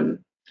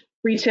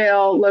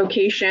retail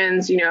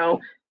locations, you know,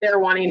 they're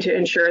wanting to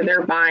ensure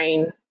they're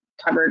buying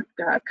covered,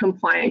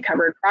 compliant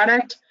covered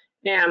product.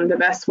 And the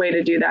best way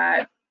to do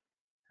that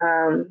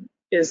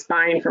is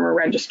buying from a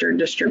registered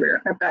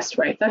distributor. The best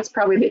way. That's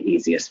probably the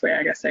easiest way,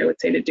 I guess I would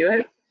say, to do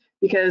it,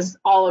 because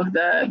all of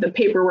the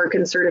paperwork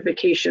and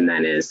certification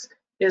then is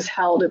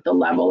held at the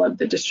level of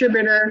the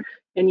distributor.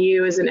 And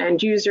you as an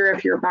end user,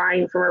 if you're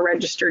buying from a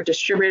registered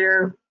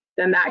distributor,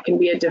 then that can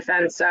be a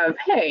defense of,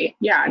 hey,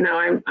 yeah,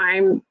 no,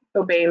 I'm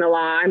obeying the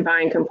law, I'm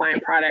buying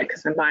compliant product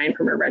because I'm buying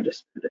from a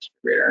registered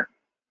distributor.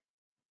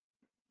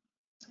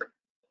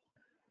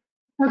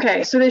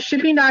 Okay, so the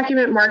shipping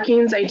document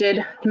markings I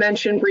did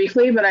mention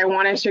briefly, but I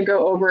wanted to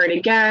go over it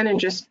again and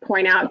just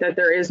point out that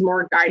there is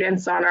more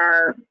guidance on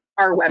our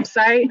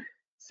website.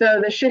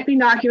 So the shipping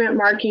document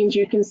markings,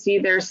 you can see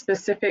there's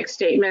specific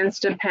statements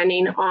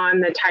depending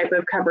on the type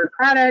of covered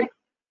product.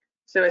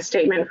 So a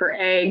statement for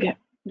egg,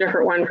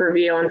 different one for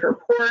veal and for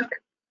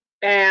pork.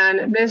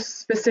 And this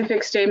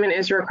specific statement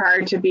is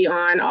required to be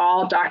on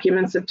all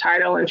documents of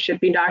title and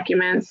shipping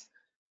documents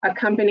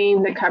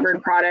accompanying the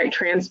covered product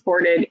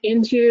transported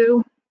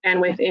into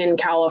and within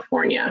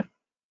California.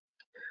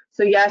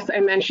 So yes, I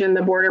mentioned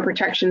the border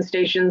protection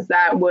stations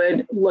that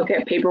would look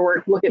at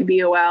paperwork, look at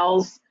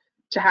BOLs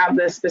to have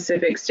the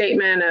specific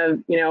statement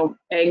of, you know,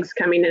 eggs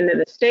coming into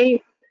the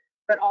state,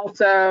 but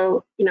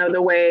also, you know,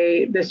 the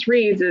way this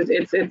reads is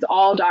it's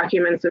all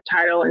documents of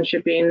title and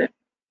shipping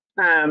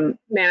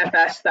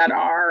manifests that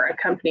are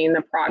accompanying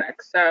the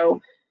product.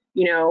 So,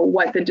 you know,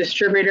 what the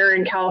distributor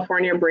in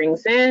California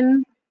brings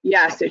in,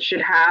 yes, it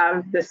should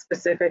have the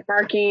specific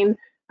marking.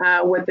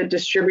 What the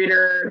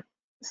distributor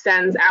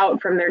sends out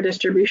from their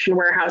distribution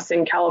warehouse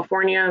in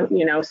California,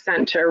 you know,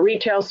 sent to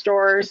retail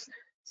stores,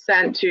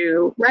 sent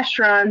to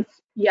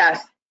restaurants,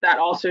 yes, that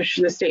also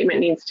the statement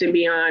needs to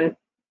be on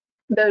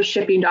those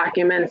shipping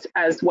documents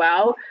as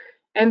well.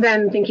 And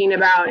then thinking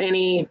about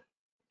any,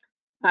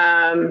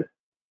 I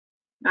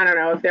don't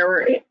know if there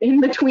were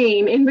in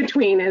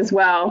between as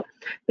well,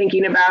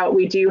 thinking about,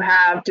 we do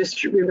have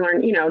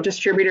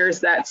distributors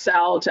that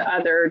sell to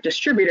other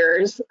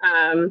distributors,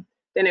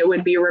 then it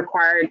would be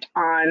required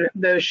on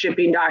those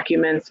shipping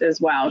documents as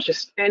well.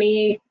 Just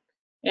any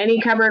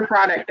covered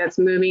product that's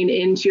moving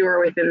into or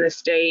within the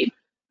state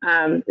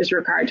is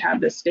required to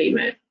have this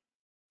statement.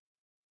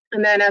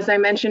 And then, as I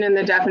mentioned in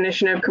the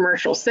definition of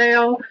commercial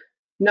sale,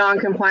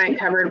 non-compliant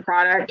covered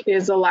product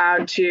is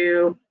allowed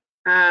to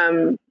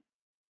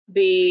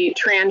be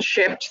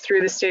transshipped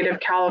through the state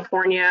of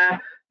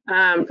California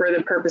for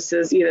the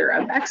purposes either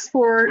of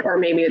export, or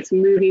maybe it's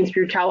moving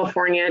through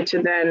California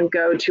to then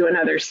go to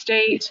another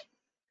state,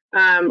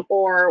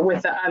 or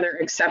with the other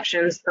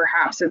exceptions,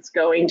 perhaps it's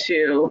going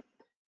to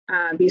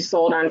be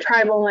sold on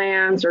tribal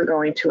lands or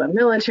going to a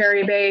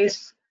military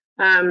base.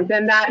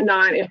 Then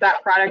if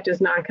that product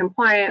is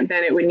non-compliant,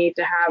 then it would need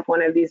to have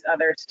one of these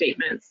other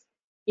statements,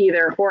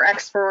 either for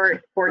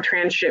export, for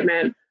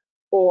transshipment,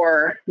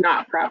 or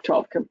not Prop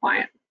 12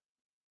 compliant.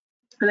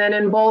 And then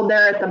in bold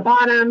there at the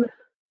bottom,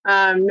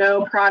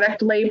 no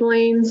product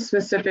labeling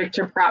specific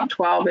to Prop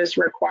 12 is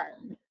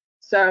required.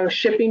 So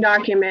shipping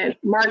document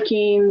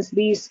markings,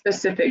 these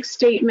specific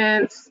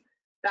statements,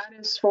 that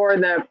is for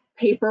the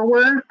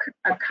paperwork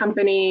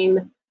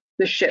accompanying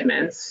the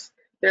shipments.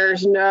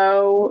 There's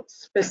no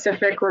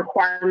specific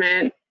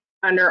requirement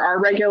under our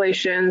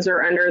regulations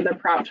or under the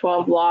Prop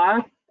 12 law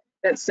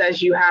that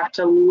says you have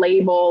to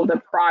label the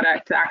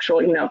product, the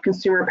actual, you know,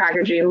 consumer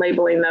packaging,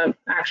 labeling the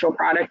actual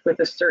product with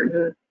a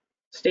certain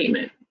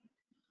statement.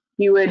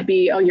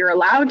 You're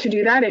allowed to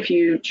do that if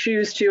you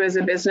choose to, as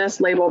a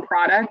business, label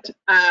product.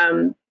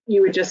 That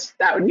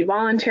would be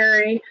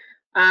voluntary.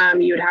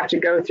 You would have to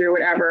go through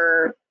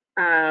whatever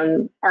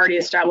already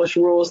established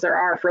rules there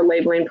are for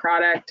labeling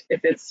product,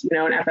 if it's, you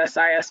know, an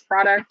FSIS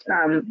product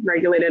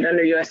regulated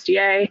under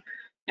USDA.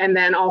 And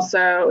then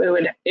also it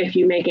would, if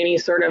you make any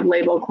sort of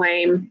label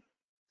claim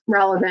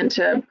relevant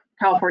to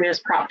California's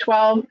Prop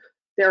 12,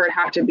 there would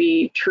have to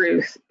be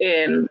truth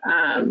in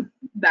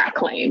that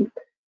claim.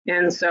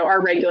 And so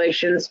our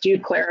regulations do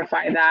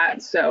clarify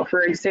that. So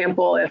for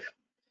example,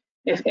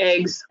 If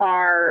eggs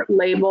are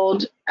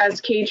labeled as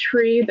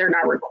cage-free, they're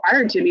not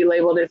required to be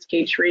labeled as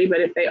cage-free,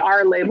 but if they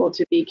are labeled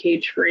to be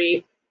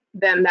cage-free,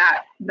 then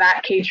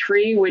that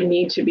cage-free would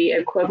need to be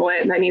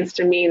equivalent. That needs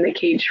to mean the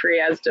cage-free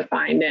as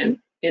defined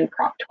in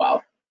Prop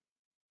 12.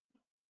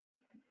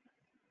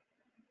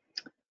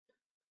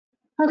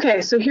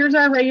 Okay, so here's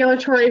our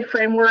regulatory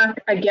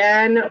framework,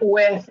 again,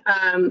 with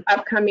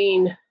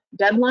upcoming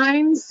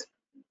deadlines.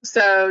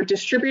 So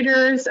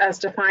distributors, as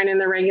defined in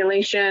the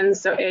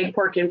regulations, so egg,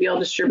 pork, and veal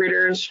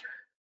distributors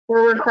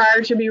were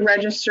required to be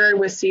registered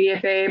with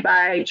CDFA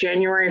by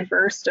January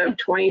 1st of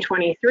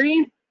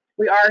 2023.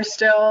 We are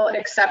still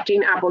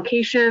accepting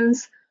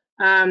applications.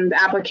 The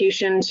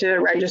application to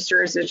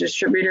register as a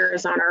distributor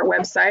is on our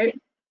website.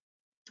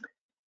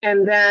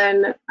 And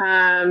then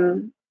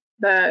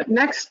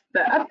the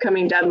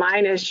upcoming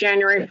deadline is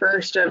January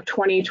 1st of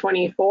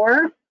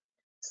 2024.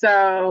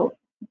 So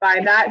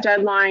by that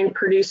deadline,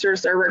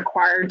 producers are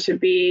required to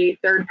be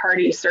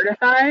third-party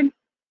certified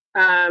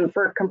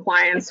for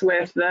compliance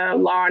with the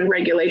law and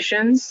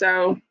regulations.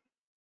 So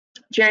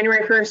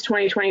January 1st,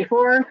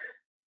 2024,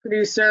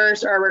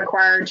 producers are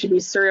required to be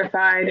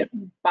certified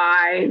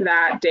by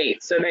that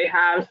date. So they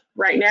have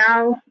right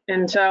now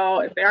until,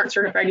 if they aren't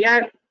certified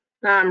yet,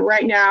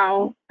 right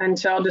now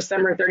until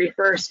December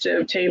 31st to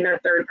obtain their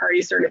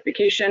third-party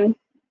certification,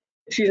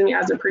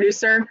 as a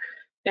producer.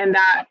 And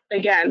that,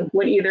 again,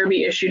 would either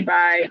be issued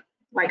by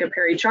like a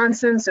Perry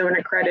Johnson, so an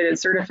accredited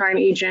certifying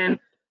agent,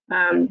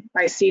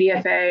 by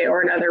CDFA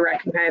or another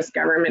recognized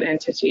government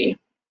entity.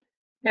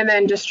 And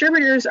then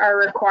distributors are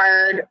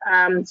required,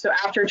 so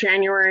after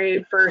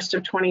January 1st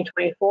of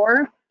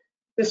 2024,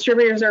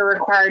 distributors are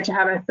required to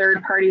have a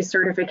third-party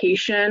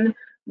certification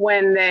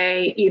when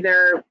they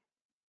either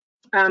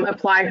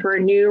apply for a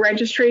new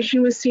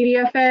registration with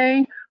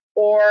CDFA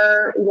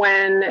or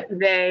when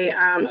they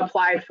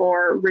apply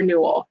for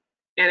renewal.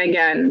 And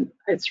again,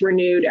 it's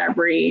renewed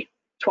every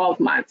 12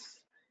 months.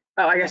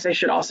 Oh, I guess I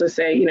should also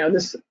say,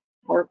 this,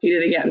 I'll repeat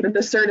it again, but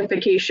the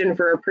certification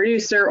for a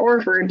producer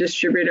or for a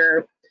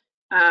distributor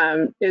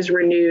is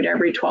renewed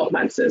every 12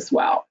 months as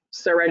well.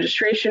 So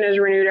registration is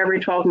renewed every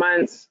 12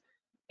 months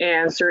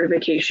and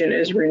certification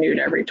is renewed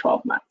every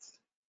 12 months.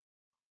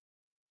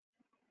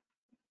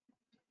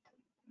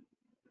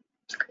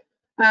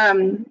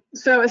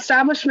 So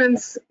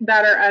establishments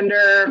that are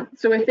under,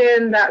 so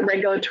within that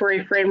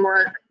regulatory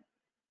framework,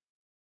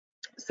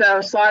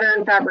 so slaughter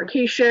and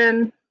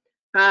fabrication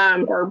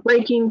or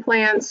breaking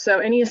plants, so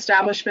any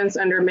establishments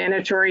under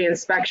mandatory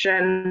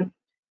inspection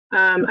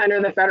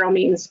under the Federal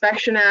Meat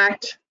Inspection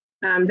Act,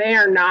 they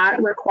are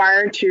not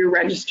required to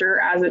register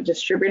as a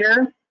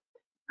distributor.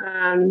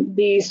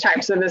 These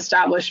types of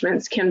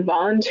establishments can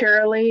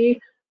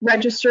voluntarily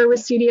register with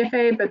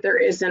CDFA, but there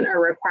isn't a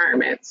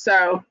requirement.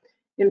 So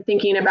in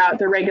thinking about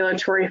the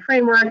regulatory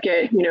framework,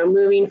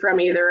 moving from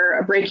either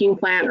a breaking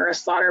plant or a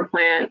slaughter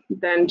plant,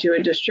 then to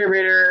a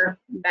distributor,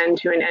 then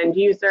to an end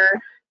user,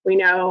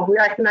 we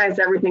recognize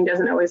everything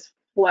doesn't always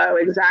flow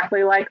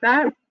exactly like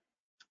that,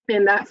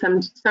 and that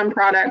some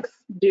products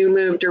do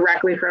move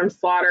directly from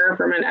slaughter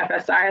from an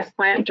FSIS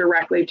plant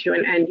directly to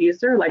an end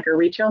user, like a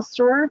retail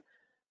store.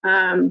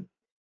 In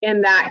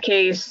that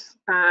case,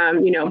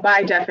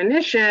 by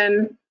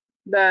definition,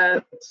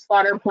 the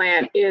slaughter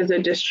plant is a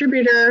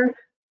distributor,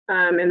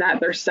 in that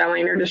they're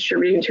selling or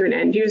distributing to an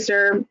end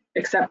user,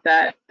 except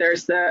that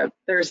there's the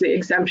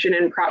exemption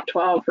in Prop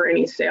 12 for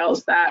any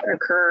sales that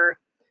occur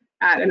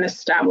at an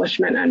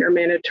establishment under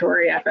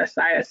mandatory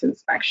FSIS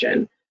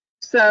inspection.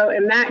 So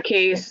in that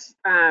case,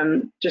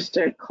 just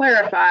to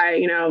clarify,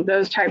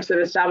 those types of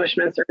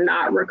establishments are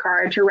not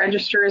required to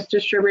register as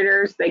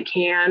distributors. They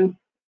can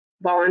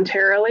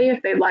voluntarily,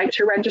 if they'd like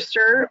to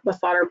register. The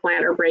slaughter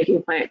plant or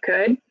breaking plant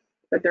could,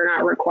 but they're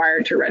not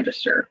required to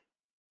register.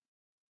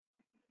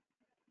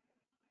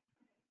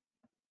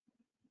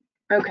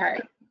 Okay,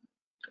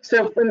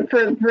 so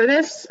for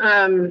this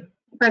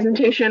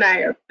presentation,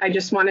 I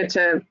just wanted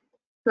to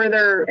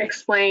further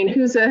explain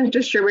who's a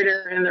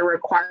distributor and the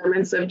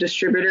requirements of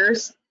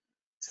distributors.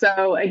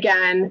 So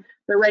again,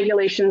 the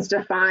regulations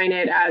define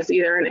it as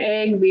either an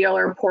egg, veal,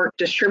 or pork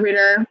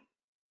distributor.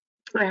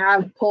 I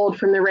have pulled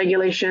from the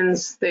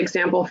regulations the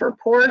example for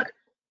pork.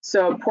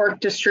 So a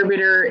pork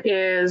distributor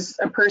is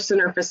a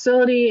person or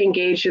facility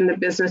engaged in the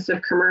business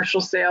of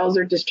commercial sales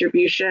or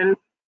distribution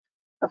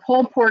of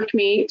whole pork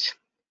meat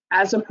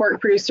as a pork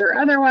producer or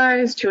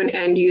otherwise to an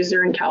end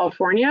user in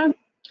California.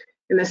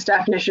 And this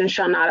definition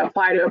shall not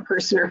apply to a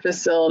person or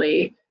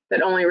facility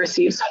that only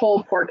receives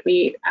whole pork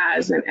meat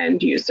as an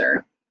end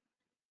user.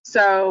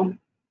 So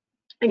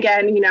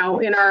again, in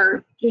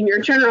your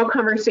general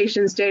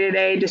conversations day to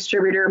day,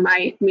 distributor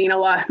might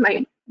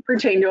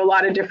pertain to a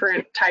lot of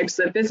different types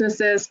of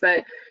businesses,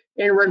 but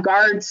in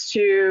regards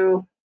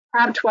to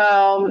Prop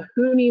 12,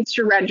 who needs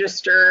to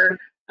register,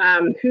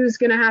 who's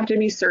going to have to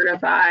be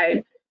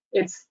certified,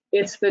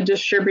 it's the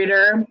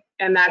distributor,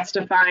 and that's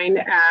defined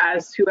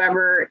as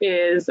whoever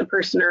is a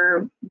person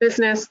or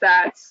business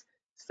that's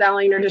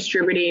selling or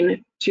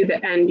distributing to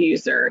the end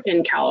user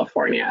in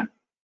California.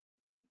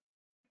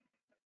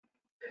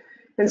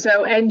 And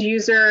so end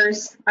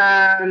users,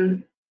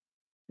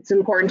 it's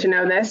important to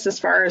know this as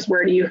far as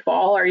where do you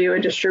fall? Are you a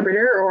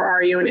distributor or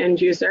are you an end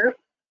user?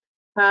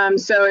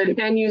 So an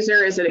end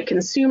user, is it a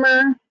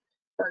consumer,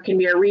 or it can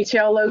be a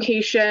retail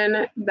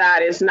location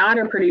that is not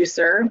a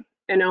producer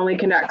and only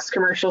conducts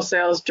commercial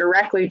sales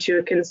directly to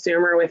a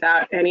consumer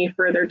without any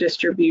further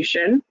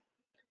distribution.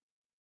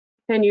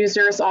 End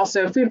user is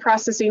also a food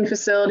processing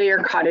facility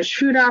or cottage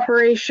food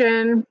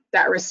operation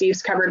that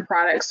receives covered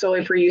products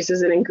solely for use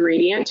as an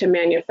ingredient to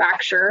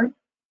manufacture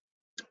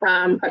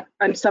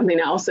something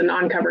else, a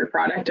non-covered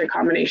product, a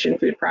combination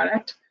food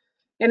product.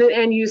 And an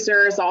end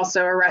user is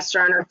also a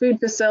restaurant or food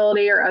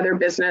facility or other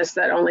business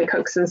that only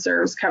cooks and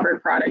serves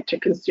covered product to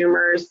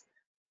consumers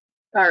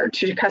or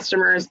to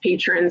customers,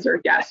 patrons, or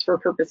guests for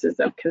purposes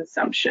of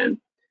consumption.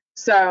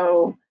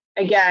 So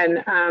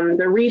again,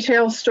 the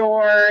retail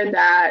store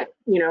that,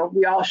 you know,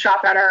 we all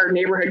shop at our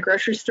neighborhood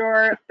grocery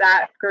store,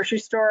 that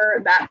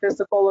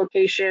physical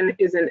location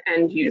is an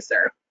end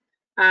user.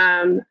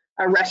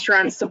 A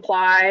restaurant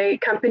supply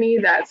company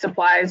that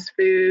supplies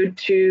food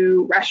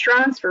to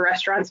restaurants for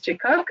restaurants to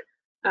cook.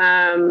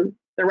 The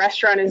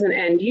restaurant is an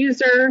end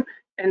user,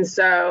 and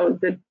so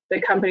the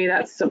company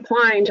that's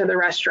supplying to the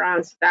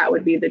restaurants, that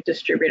would be the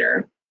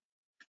distributor.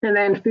 And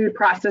then food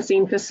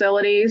processing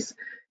facilities.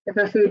 If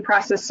a food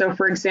process, so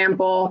for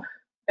example,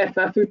 if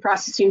a food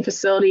processing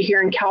facility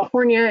here in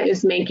California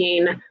is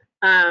making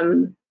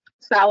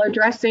salad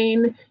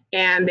dressing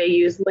and they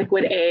use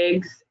liquid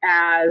eggs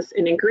as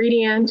an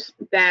ingredient,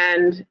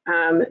 then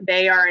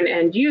they are an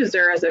end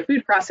user. As a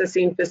food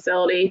processing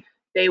facility,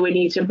 they would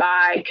need to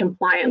buy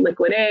compliant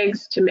liquid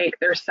eggs to make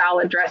their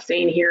salad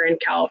dressing here in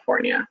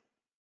California.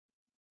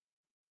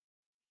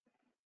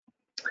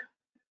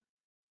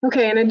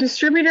 Okay, and a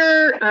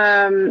distributor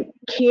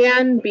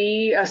can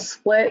be a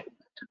split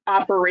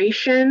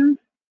operation.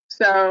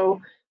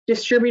 So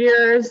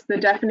distributors, the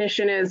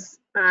definition is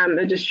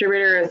a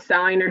distributor is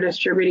selling or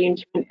distributing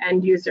to an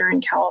end user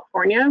in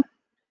California.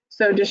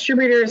 So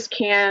distributors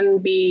can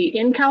be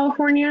in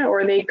California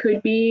or they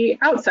could be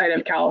outside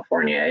of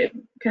California. It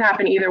could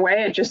happen either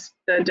way. It just,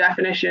 the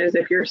definition is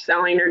if you're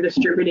selling or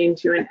distributing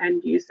to an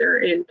end user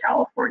in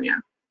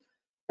California.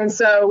 And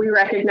so we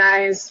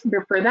recognize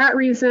for that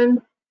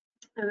reason,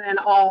 and then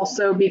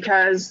also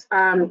because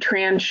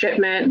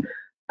transshipment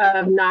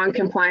of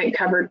non-compliant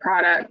covered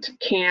product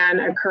can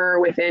occur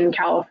within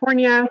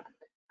California.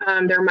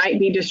 There might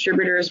be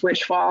distributors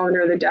which fall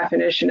under the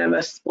definition of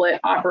a split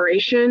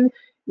operation,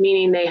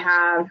 meaning they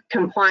have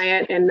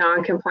compliant and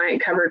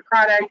non-compliant covered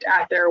product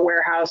at their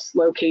warehouse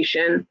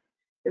location.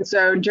 And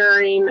so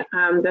during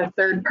the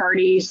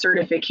third-party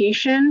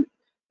certification,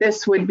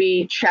 this would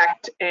be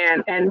checked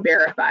and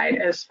verified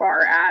as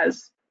far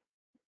as,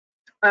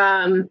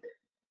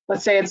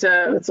 let's say it's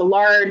a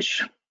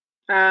large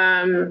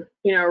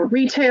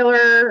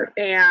retailer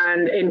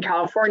and in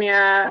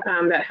California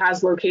that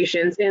has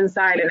locations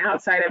inside and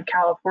outside of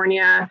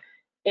California,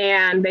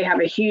 and they have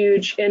a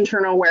huge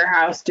internal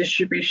warehouse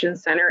distribution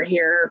center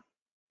here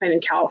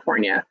in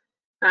California.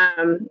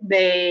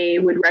 They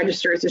would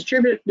register as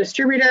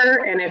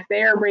distributor, and if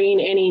they are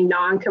bringing any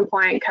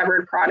non-compliant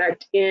covered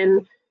product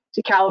in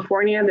to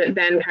California that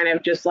then kind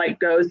of just like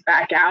goes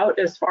back out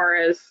as far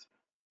as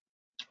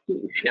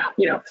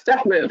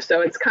stuff moves.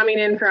 So it's coming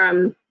in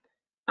from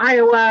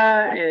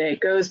Iowa and it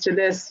goes to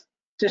this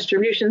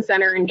distribution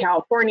center in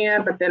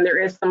California, but then there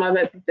is some of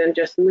it that then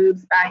just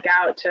moves back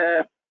out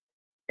to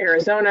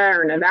Arizona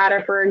or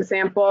Nevada, for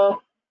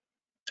example.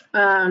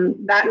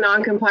 That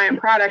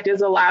non-compliant product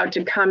is allowed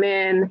to come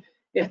in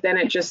if then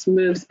it just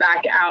moves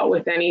back out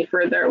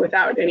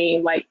without any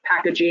like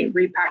packaging,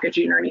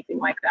 repackaging or anything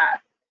like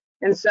that.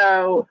 And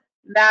so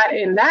that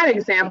in that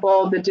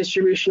example, the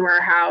distribution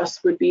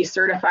warehouse would be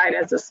certified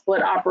as a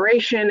split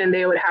operation, and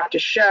they would have to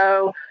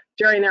show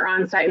during their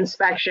on-site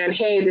inspection,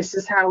 hey, this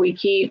is how we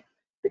keep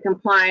the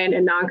compliant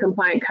and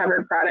non-compliant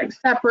covered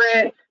products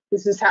separate.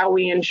 This is how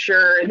we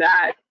ensure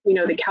that,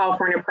 the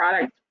California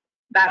product,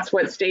 that's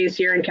what stays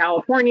here in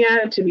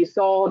California to be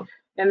sold,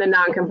 and the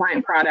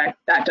non-compliant product,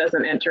 that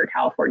doesn't enter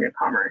California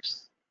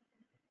commerce.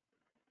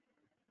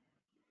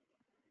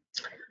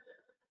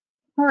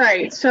 All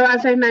right, so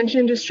as I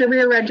mentioned,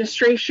 distributor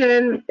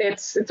registration,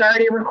 it's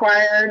already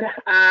required.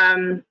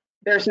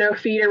 There's no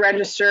fee to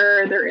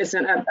register. There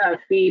isn't a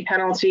fee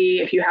penalty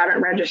if you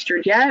haven't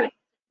registered yet.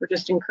 We're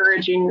just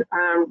encouraging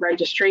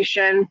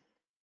registration.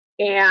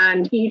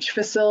 And each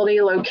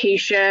facility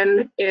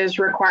location is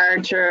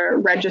required to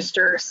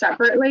register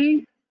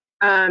separately.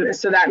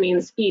 So that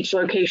means each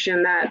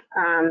location that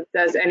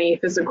does any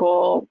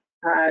physical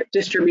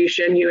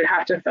distribution, you would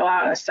have to fill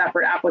out a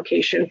separate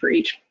application for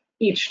each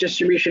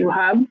distribution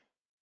hub.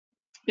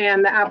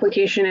 And the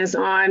application is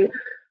on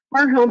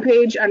our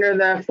homepage under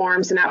the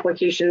Forms and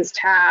Applications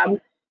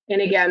tab.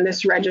 And again,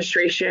 this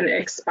registration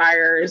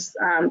expires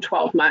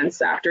 12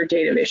 months after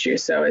date of issue,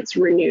 so it's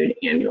renewed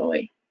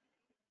annually.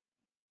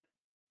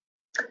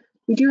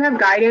 We do have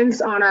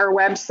guidance on our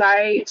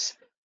website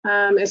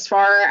as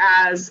far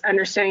as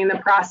understanding the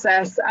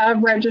process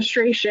of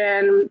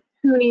registration,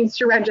 who needs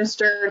to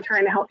register,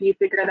 trying to help you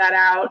figure that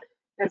out.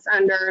 It's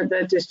under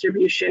the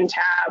distribution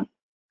tab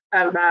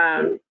of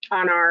on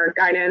our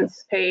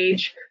guidance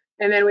page.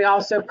 And then we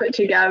also put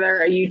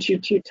together a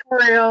YouTube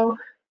tutorial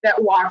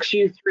that walks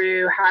you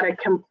through how to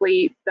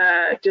complete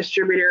the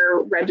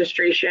distributor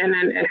registration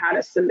and how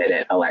to submit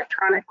it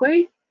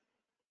electronically.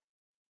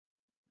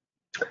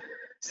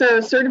 So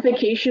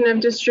certification of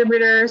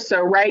distributors.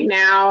 So right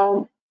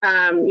now,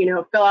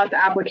 fill out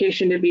the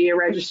application to be a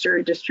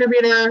registered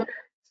distributor,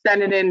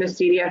 send it into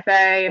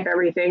CDFA. If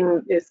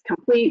everything is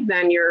complete,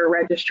 then your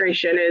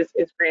registration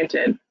is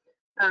granted.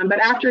 But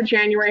after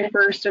January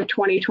 1st of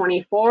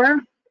 2024,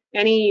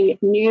 any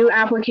new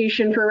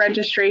application for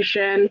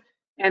registration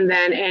and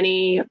then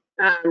any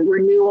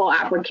renewal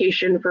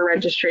application for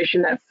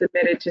registration that's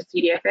submitted to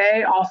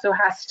CDFA also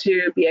has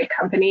to be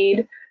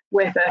accompanied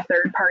with a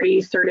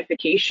third-party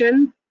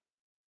certification.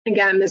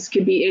 Again, this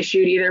could be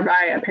issued either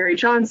by a Perry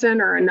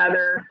Johnson or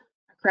another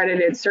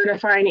accredited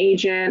certifying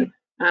agent.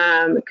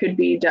 It could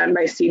be done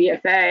by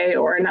CDFA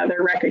or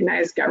another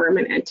recognized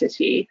government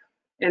entity.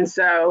 And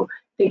so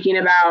thinking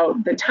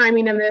about the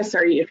timing of this,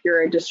 or if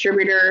you're a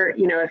distributor,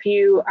 if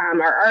you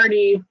are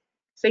already,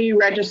 say you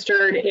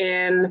registered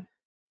in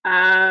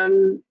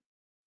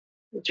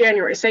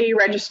January, say you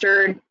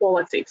registered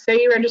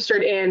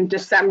in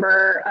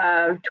December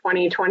of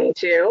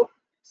 2022.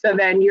 So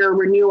then your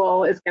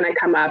renewal is going to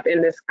come up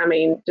in this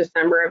coming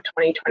December of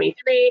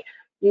 2023.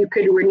 You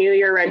could renew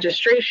your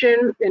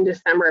registration in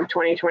December of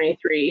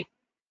 2023.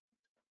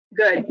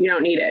 Good, you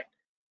don't need it.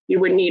 You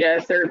wouldn't need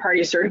a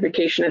third-party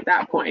certification at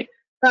that point.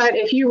 But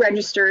if you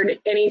registered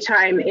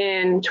anytime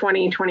in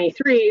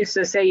 2023,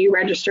 so say you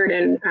registered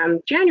in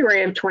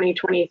January of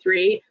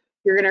 2023,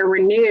 you're going to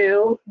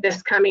renew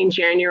this coming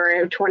January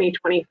of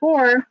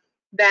 2024,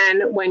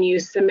 then when you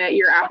submit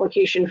your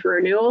application for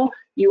renewal,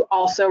 you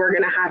also are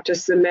going to have to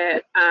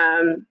submit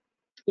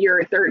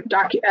your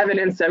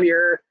evidence of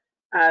your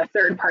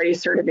third-party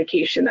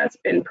certification that's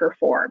been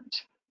performed.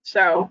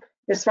 So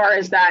as far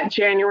as that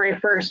January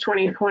 1st,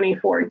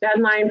 2024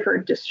 deadline for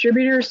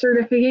distributor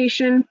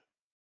certification,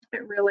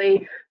 it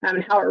really,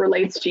 how it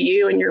relates to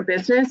you and your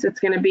business,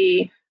 it's going to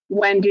be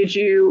when did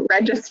you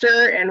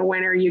register and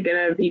when are you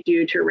going to be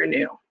due to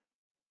renew.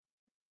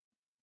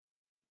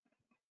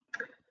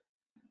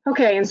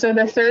 Okay, and so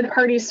the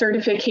third-party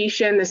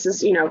certification, this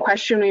is, a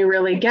question we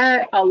really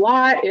get a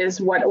lot is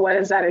what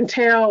does that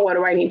entail? What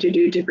do I need to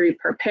do to be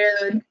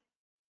prepared?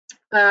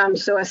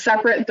 So a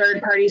separate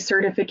third-party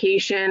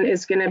certification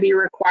is going to be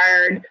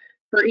required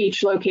for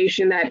each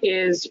location that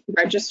is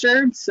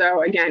registered.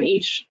 So again,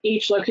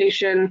 each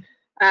location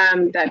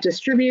that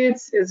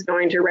distributes is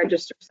going to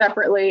register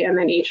separately, and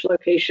then each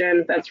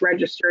location that's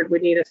registered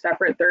would need a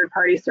separate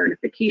third-party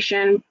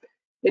certification.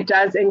 It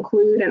does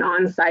include an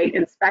on-site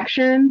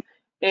inspection,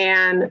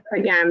 and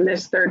again,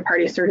 this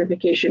third-party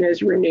certification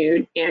is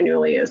renewed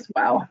annually as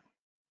well.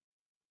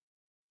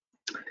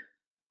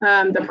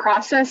 The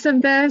process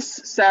of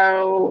this,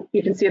 so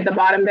you can see at the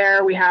bottom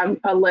there, we have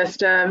a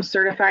list of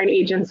certifying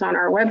agents on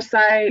our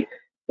website.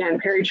 Again,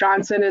 Perry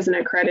Johnson is an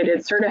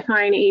accredited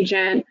certifying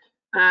agent.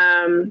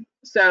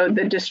 So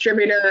the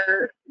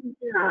distributor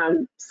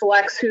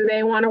selects who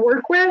they want to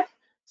work with.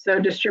 So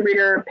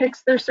distributor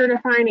picks their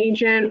certifying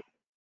agent.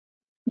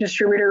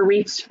 Distributor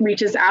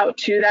reaches out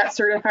to that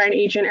certifying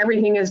agent.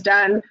 Everything is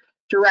done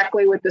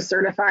directly with the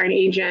certifying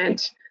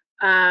agent.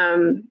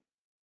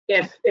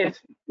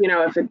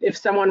 If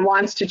someone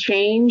wants to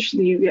change,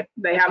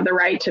 they have the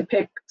right to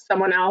pick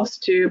someone else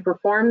to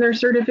perform their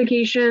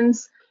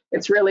certifications.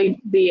 It's really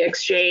the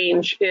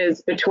exchange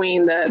is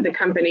between the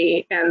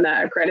company and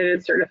the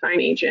accredited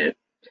certifying agent.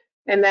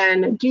 And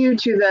then due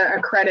to the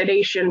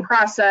accreditation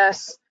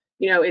process,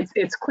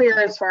 it's clear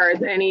as far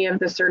as any of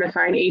the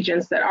certifying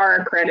agents that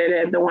are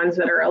accredited, the ones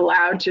that are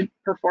allowed to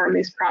perform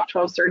these Prop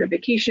 12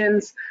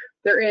 certifications,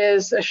 there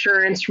is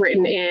assurance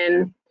written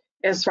in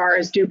as far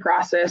as due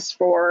process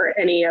for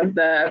any of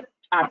the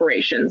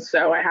operations.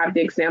 So I have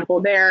the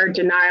example there,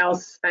 denial,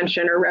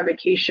 suspension, or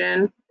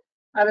revocation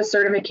of a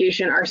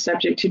certification are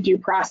subject to due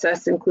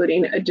process,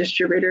 including a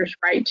distributor's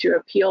right to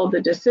appeal the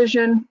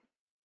decision.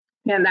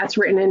 And that's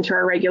written into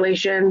our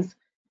regulations,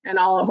 and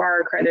all of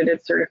our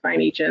accredited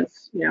certifying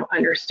agents,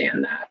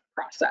 understand that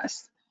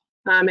process.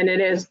 And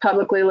it is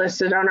publicly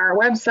listed on our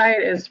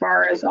website as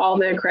far as all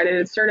the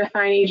accredited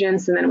certifying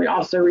agents. And then we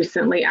also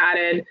recently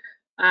added,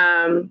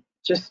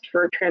 just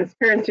for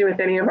transparency with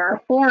any of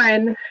our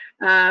foreign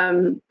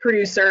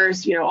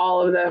producers,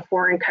 all of the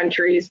foreign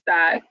countries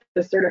that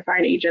the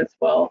certifying agents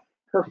will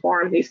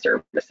perform these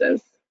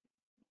services.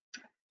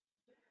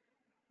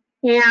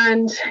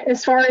 And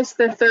as far as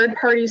the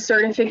third-party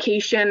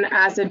certification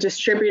as a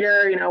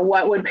distributor,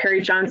 what would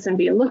Perry Johnson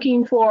be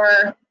looking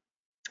for?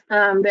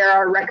 There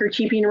are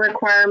record-keeping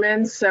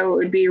requirements, so it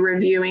would be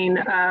reviewing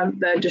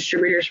the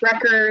distributor's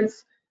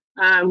records,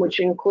 which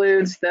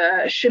includes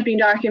the shipping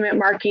document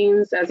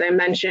markings. As I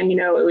mentioned,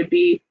 it would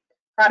be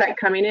product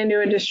coming into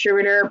a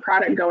distributor,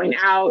 product going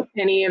out,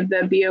 any of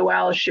the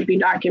BOL shipping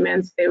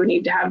documents, they would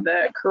need to have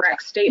the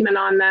correct statement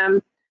on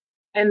them.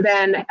 And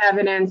then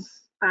evidence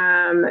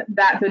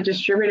that the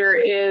distributor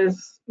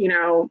is,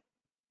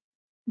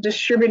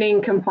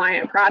 distributing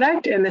compliant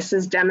product, and this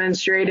is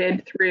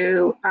demonstrated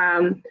through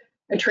a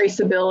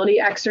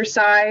traceability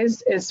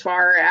exercise. As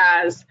far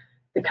as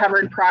the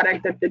covered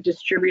product that the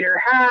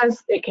distributor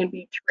has, it can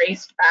be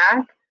traced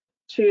back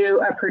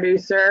to a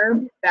producer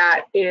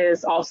that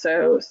is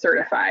also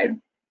certified.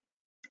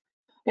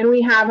 And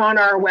we have on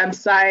our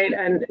website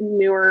a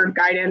newer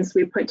guidance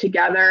we put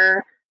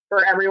together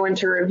for everyone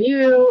to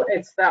review.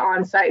 It's the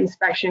on-site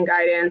inspection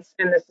guidance,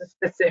 and this is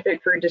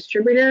specific for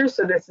distributors.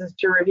 So this is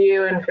to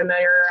review and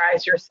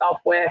familiarize yourself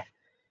with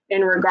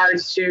in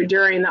regards to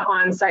during the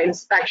on-site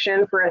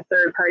inspection for a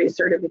third-party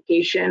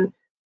certification.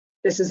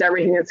 This is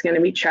everything that's going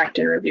to be checked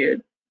and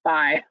reviewed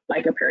by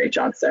Leica Perry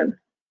Johnson.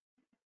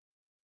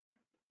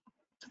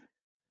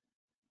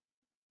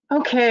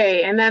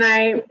 Okay, and then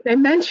I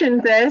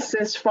mentioned this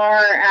as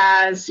far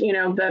as, you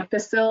know, the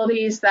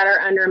facilities that are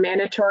under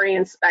mandatory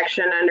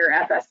inspection under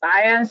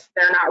FSIS,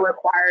 they're not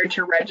required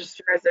to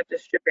register as a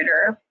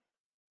distributor.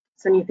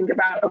 So you think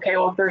about, okay,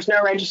 well, if there's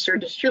no registered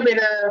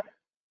distributor,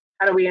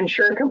 how do we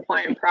ensure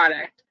compliant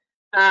product?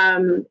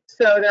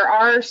 So there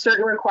are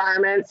certain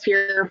requirements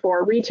here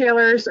for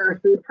retailers or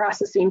food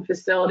processing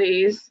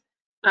facilities.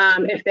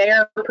 If they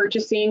are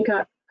purchasing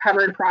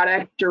covered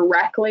product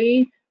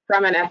directly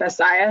from an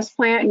FSIS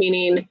plant,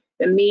 meaning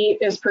the meat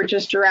is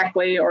purchased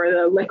directly or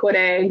the liquid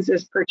eggs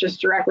is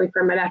purchased directly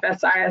from an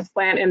FSIS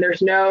plant, and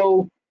there's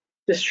no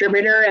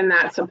distributor in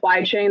that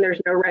supply chain,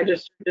 there's no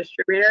registered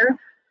distributor,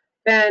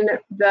 then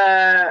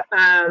the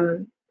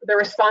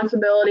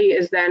responsibility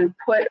is then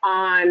put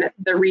on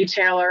the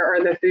retailer or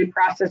the food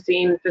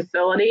processing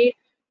facility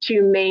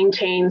to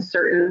maintain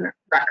certain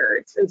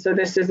records. And so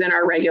this is in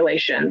our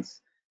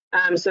regulations.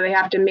 So they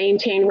have to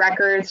maintain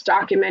records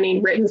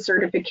documenting written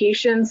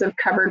certifications of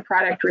covered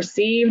product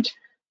received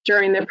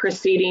during the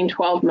preceding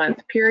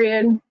 12-month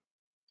period.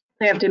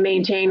 They have to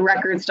maintain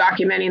records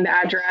documenting the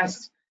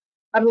address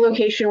of the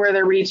location where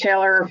the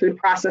retailer or food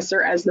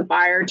processor as the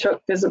buyer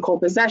took physical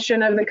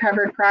possession of the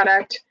covered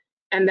product.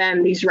 And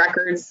then these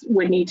records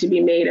would need to be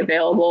made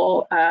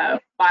available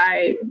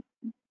by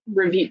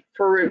review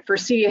for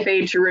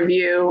CDFA to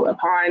review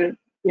upon,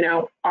 you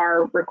know,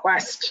 our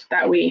request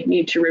that we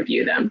need to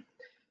review them.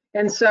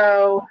 And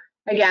so,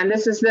 again,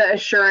 this is the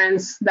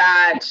assurance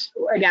that,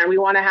 again, we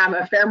want to have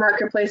a fair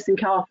marketplace in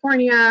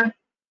California.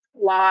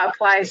 Law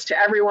applies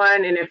to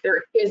everyone. And if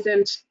there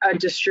isn't a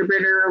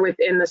distributor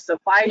within the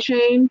supply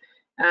chain,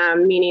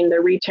 meaning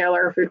the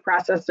retailer or food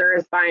processor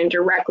is buying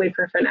directly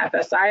from an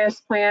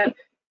FSIS plant,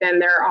 then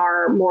there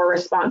are more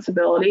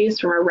responsibilities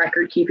from a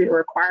record keeping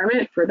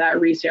requirement for that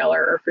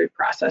retailer or food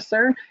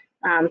processor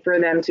for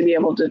them to be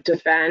able to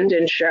defend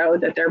and show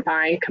that they're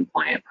buying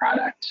compliant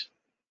product.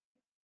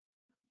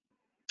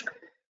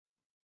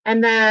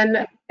 And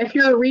then if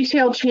you're a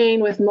retail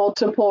chain with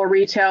multiple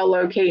retail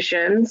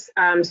locations,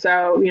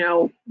 so, you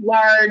know,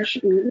 large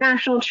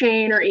national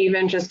chain or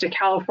even just a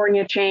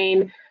California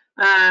chain,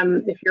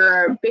 if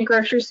you're a big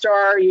grocery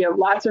store, you have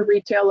lots of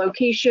retail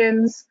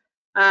locations.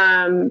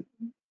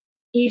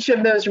 Each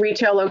of those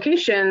retail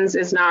locations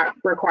is not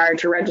required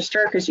to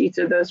register because each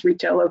of those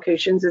retail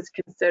locations is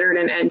considered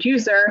an end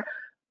user.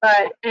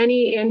 But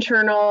any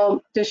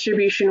internal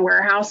distribution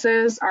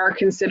warehouses are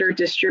considered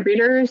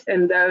distributors,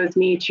 and those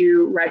need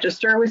to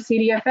register with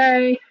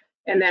CDFA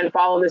and then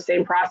follow the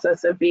same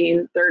process of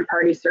being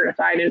third-party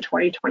certified in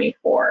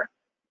 2024.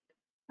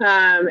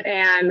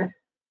 And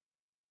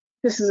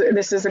this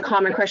is a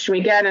common question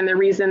we get, and the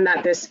reason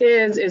that this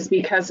is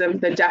because of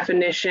the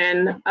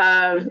definition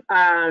of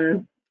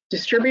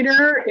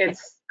distributor.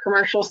 It's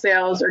commercial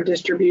sales or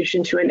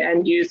distribution to an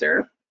end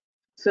user.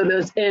 So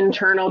those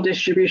internal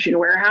distribution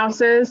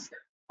warehouses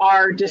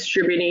are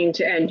distributing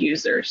to end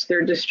users.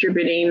 They're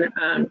distributing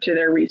to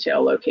their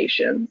retail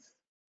locations.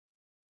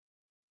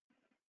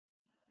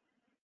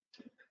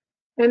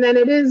 And then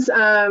it is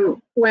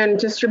when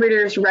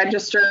distributors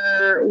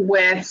register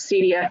with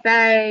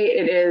CDFA,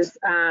 it is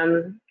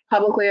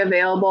publicly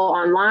available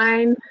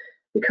online.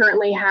 We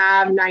currently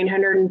have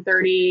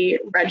 930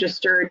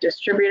 registered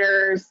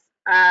distributors.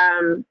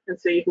 And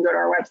so you can go to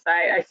our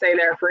website. I say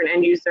there for an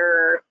end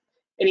user,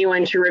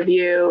 anyone to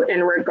review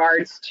in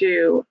regards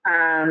to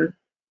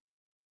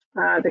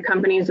the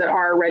companies that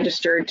are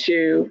registered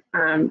to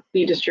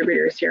be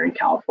distributors here in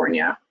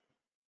California.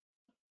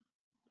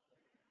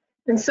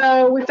 And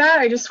so with that,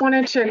 I just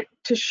wanted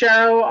to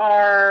show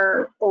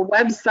our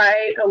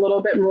website a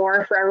little bit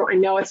more for everyone. I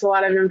know it's a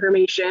lot of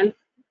information.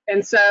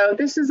 And so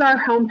this is our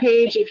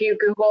homepage. If you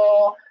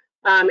Google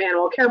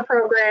animal care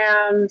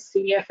program,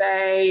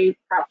 CDFA,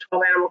 Prop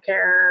 12 animal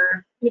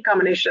care, any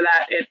combination of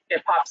that,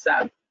 it pops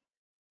up.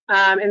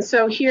 And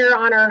so here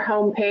on our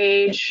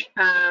homepage,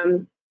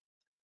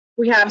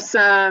 we have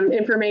some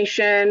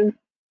information.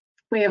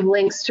 We have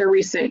links to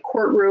recent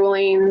court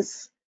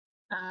rulings.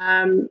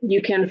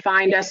 You can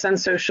find us on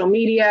social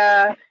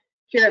media.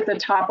 Here at the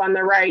top on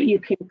the right, you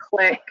can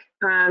click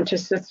to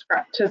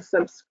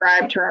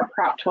subscribe to our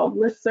Prop 12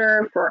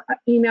 listserv for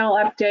email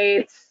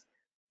updates.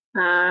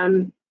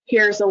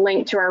 Here's a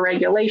link to our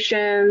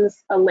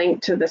regulations, a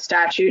link to the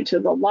statute, to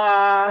the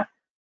law.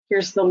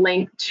 Here's the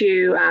link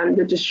to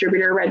the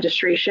distributor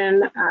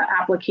registration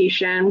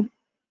application.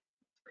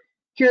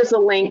 Here's a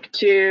link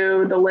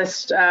to the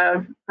list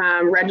of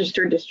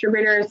registered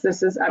distributors.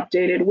 This is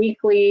updated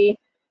weekly.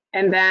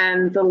 And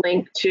then the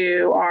link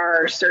to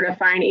our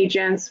certifying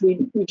agents.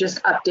 We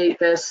just update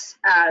this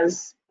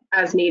as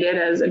needed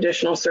as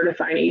additional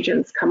certifying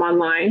agents come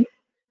online.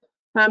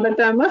 But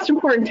the most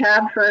important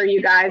tab for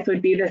you guys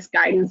would be this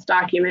guidance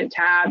document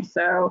tab.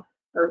 So,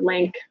 or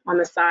link on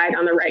the side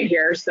on the right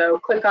here. So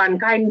click on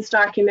guidance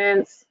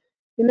documents.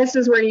 And this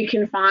is where you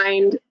can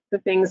find the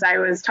things I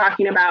was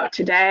talking about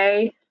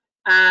today.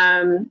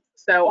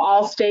 So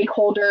all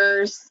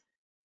stakeholders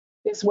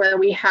is where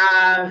we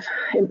have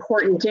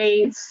important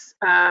dates,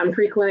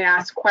 frequently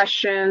asked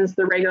questions,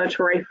 the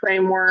regulatory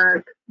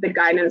framework, the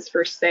guidance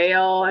for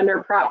sale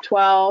under Prop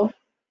 12.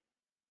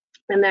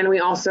 And then we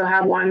also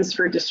have ones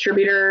for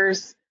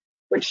distributors,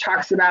 which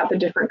talks about the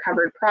different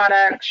covered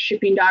products,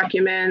 shipping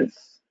documents,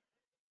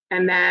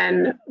 and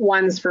then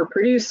ones for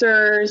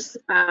producers,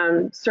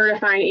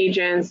 certifying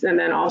agents, and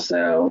then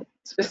also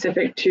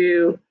specific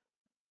to,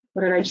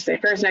 what did I just say,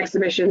 fairs and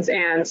exhibitions,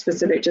 and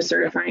specific to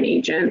certifying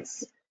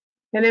agents.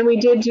 And then we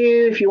did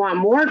do, if you want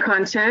more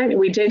content,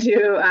 we did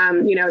do,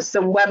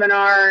 some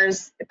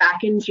webinars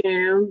back in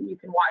June. You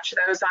can watch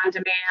those on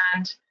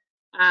demand.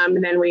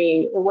 And then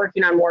we're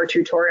working on more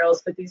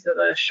tutorials, but these are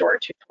the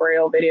short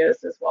tutorial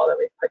videos as well that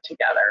we've put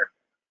together.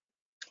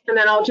 And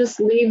then I'll just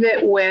leave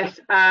it with,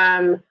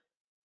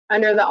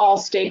 under the All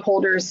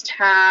Stakeholders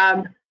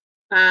tab,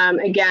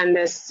 again,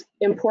 this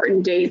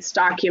important dates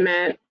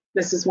document.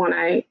 This is one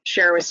I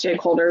share with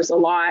stakeholders a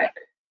lot,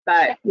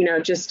 but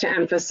just to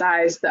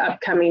emphasize the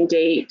upcoming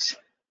date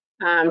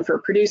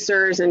for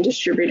producers and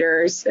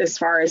distributors as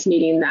far as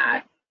needing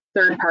that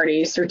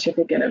third-party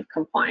certificate of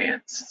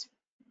compliance.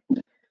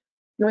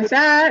 And with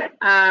that,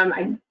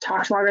 I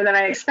talked longer than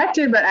I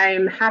expected, but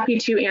I'm happy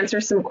to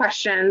answer some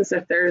questions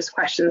if there's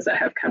questions that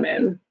have come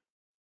in.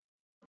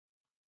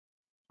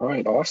 All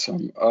right,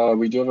 awesome.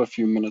 We do have a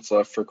few minutes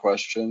left for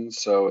questions,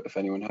 so if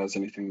anyone has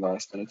anything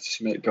last minute to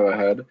submit, go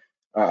ahead.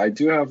 I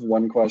do have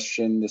one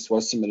question. This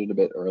was submitted a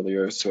bit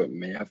earlier, so it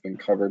may have been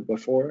covered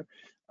before.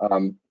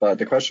 But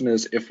the question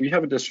is, if we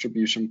have a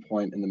distribution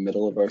point in the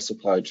middle of our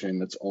supply chain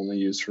that's only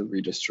used for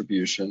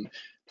redistribution,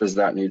 does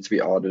that need to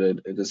be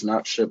audited? It is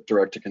not shipped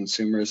direct to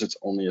consumers, it's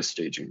only a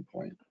staging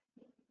point.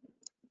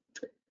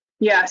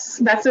 Yes,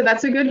 that's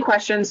a good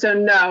question. So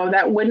no,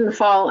 that wouldn't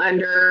fall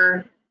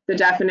under the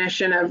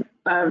definition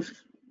of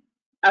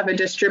a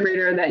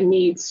distributor that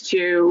needs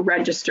to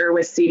register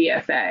with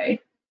CDFA.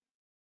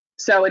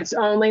 So it's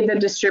only the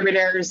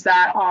distributors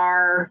that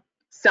are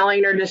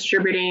selling or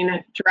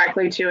distributing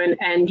directly to an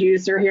end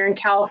user here in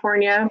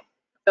California.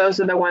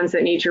 Those are the ones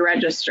that need to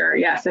register.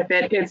 Yes, if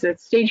it's a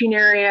staging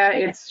area,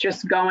 it's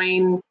just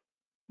going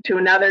to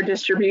another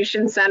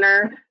distribution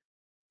center.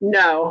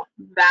 No,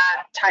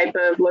 that type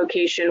of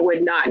location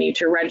would not need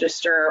to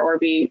register or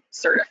be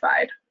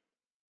certified.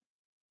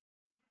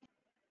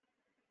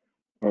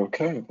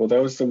 Okay, well,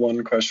 that was the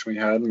one question we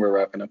had, and we're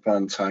wrapping up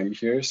on time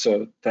here.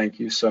 So thank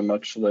you so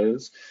much,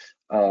 Liz.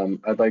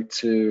 I'd like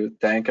to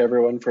thank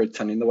everyone for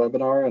attending the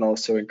webinar and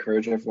also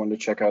encourage everyone to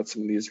check out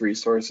some of these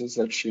resources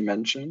that she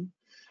mentioned.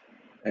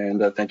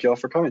 And thank you all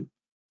for coming.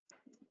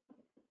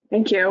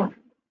 Thank you.